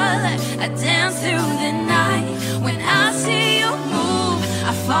of color. I dance through the night. When I see you move,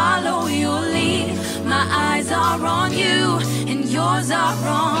 I follow your lead. My eyes are on you, and yours are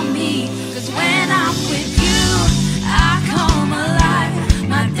on me. 'Cause when I'm with you, I come alive.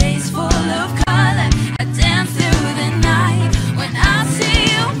 My day's full of color. I dance through the night. When I see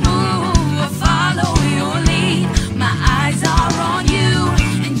you move, I follow your lead. My eyes are on you,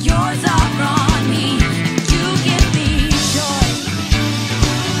 and yours are on me. You give me joy.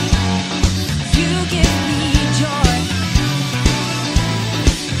 You give me joy.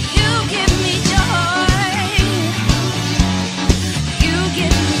 You give me joy. You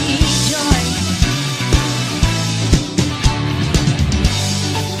give me joy.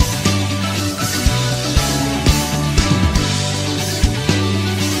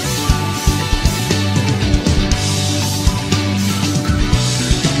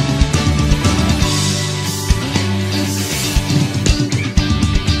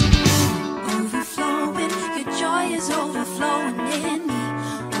 Overflowing, your joy is overflowing in me.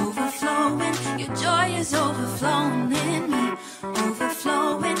 Overflowing, your joy is overflowing in me.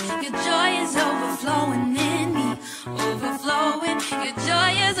 Overflowing, your joy is overflowing in me. Overflowing, your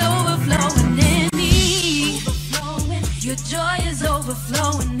joy is overflowing in me. Overflowing, your joy is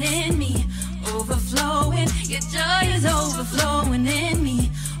overflowing in me. Overflowing, your joy is overflowing in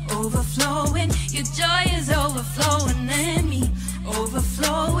me. Overflowing, your joy is overflowing in me.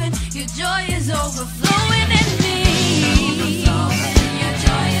 Overflowing, your joy is overflowing in me. Your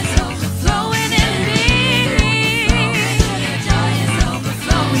joy is overflowing in me. Your joy is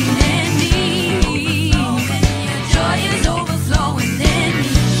overflowing in me. Your joy is overflowing in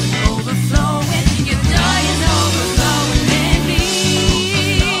me. Overflowing, your joy is overflowing in me.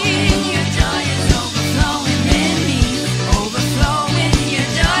 Your joy is overflowing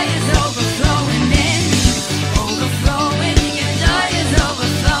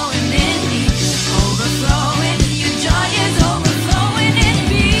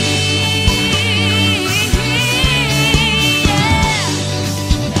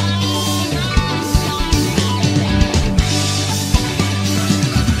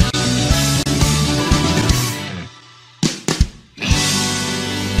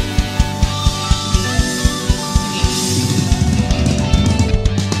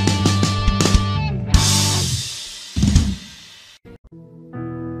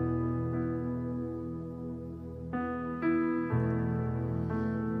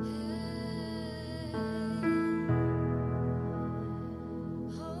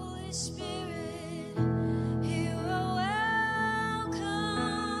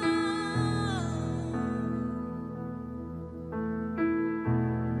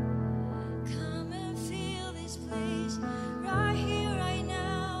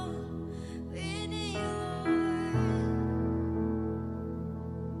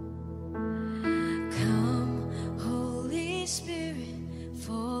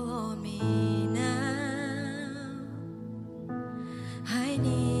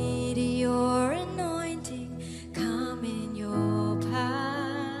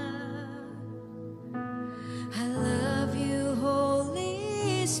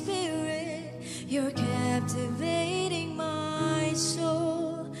You're captivating my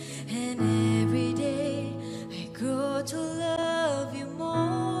soul, and every day I grow to love you more.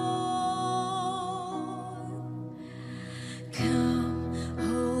 Come,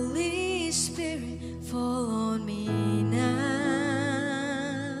 Holy Spirit, fall on me now.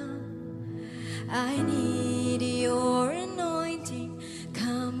 I need your anointing.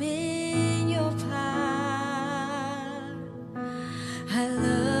 Come in your power. I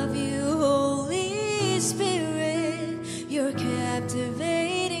love you, Holy Spirit. You're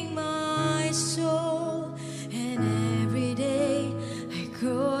captivating my soul, and every day I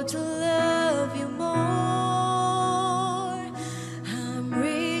grow to love you more. I'm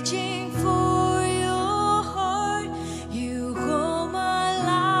reaching for your heart. You hold my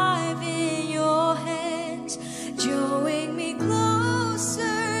life in your hands, drawing me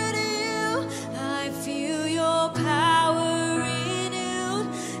closer to you. I feel your power renewed.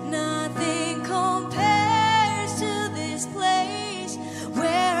 Nothing compares to this place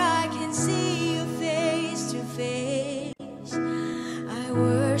where I can see you face to face. I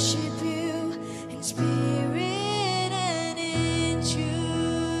worship you in spirit and in truth.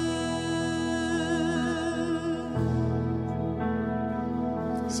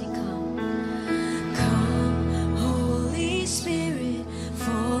 Sing, come. Come, Holy Spirit,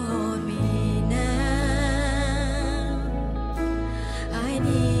 fall on me now. I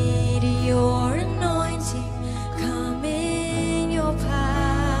need your anointing. Come in your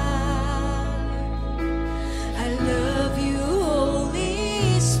power. I love you,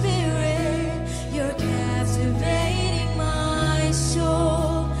 Holy Spirit. You're captivating my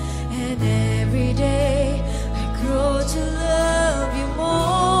soul, and every day I grow to love you more.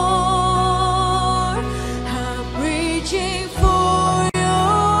 I'm reaching for your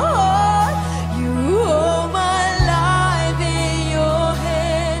heart. You hold my life in your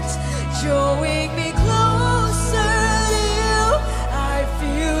hands, drawing me closer to you. I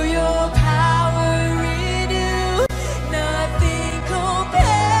feel your power renewed. Nothing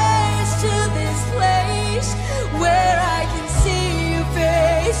compares to this place where I can see you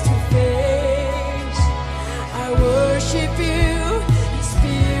face to face. I worship you in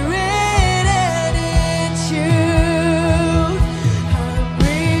spirit and in truth. I'm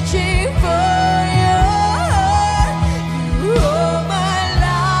reaching for your heart. You hold my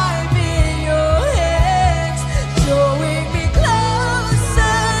life in your hands, drawing me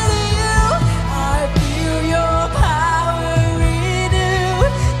closer to you. I feel your power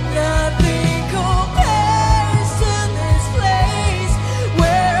renewed. Nothing compares to this place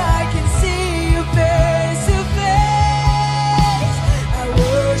where I can see you face to face. I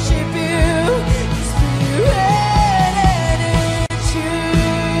worship you in spirit and in truth.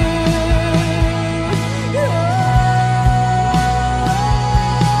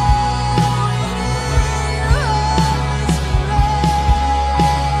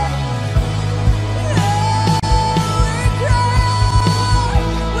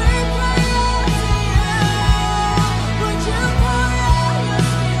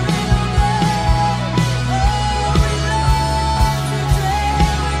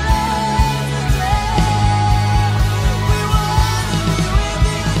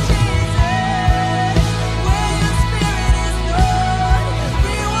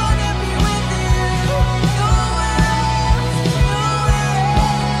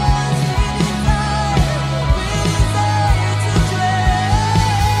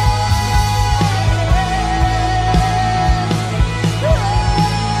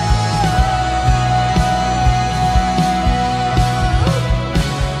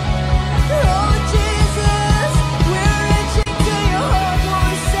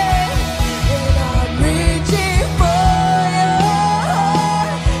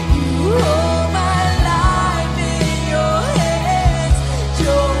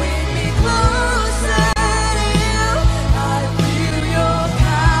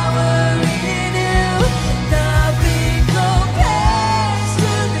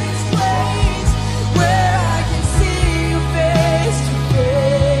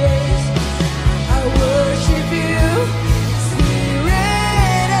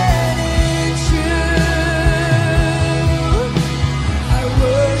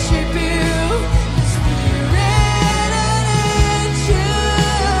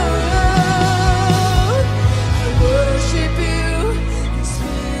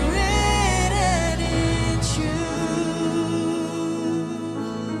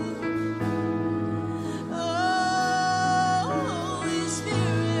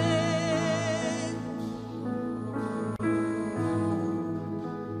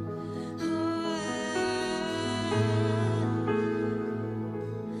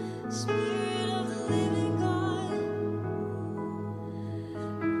 Spirit of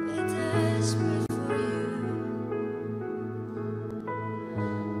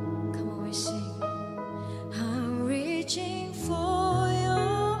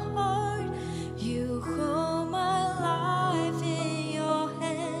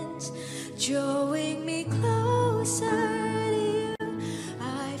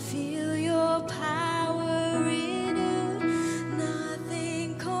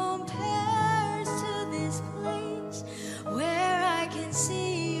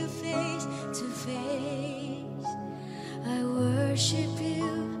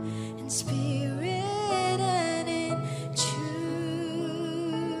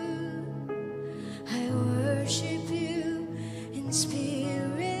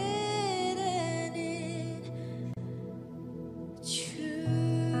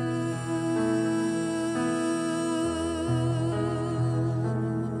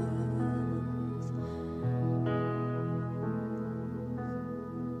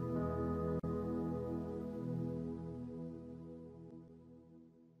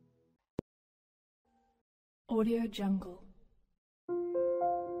Audio Jungle.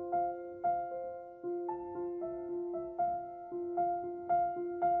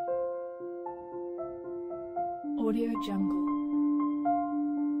 Audio Jungle.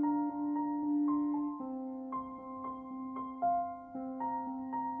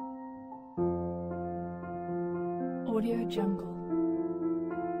 Audio Jungle.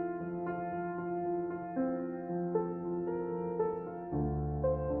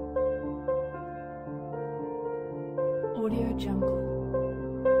 Audio Jungle.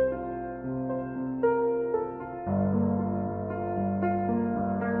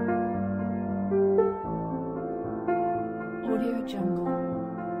 Audio Jungle.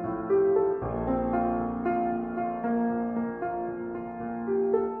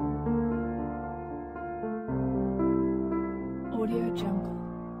 Audio Jungle.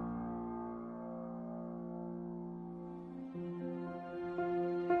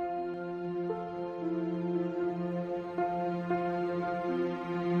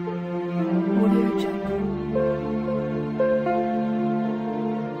 Audio Jungle.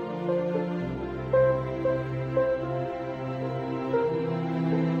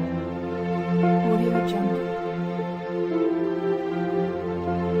 Audio Jungle. Audio Jungle.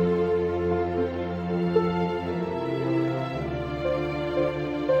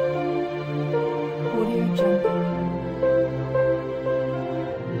 Audio Jungle.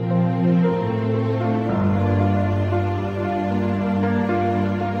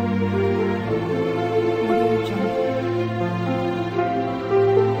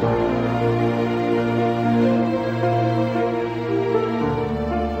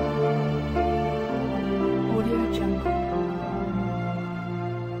 Audio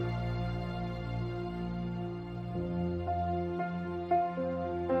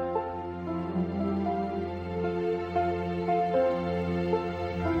Jungle.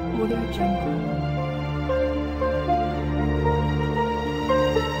 Audio Jungle.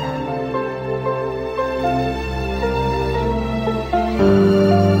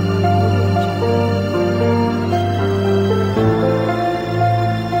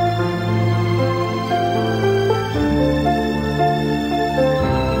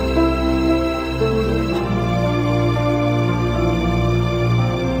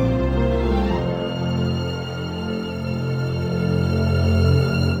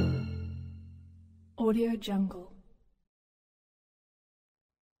 Audio Jungle.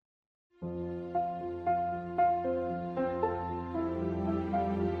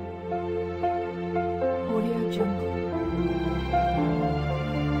 Audio Jungle.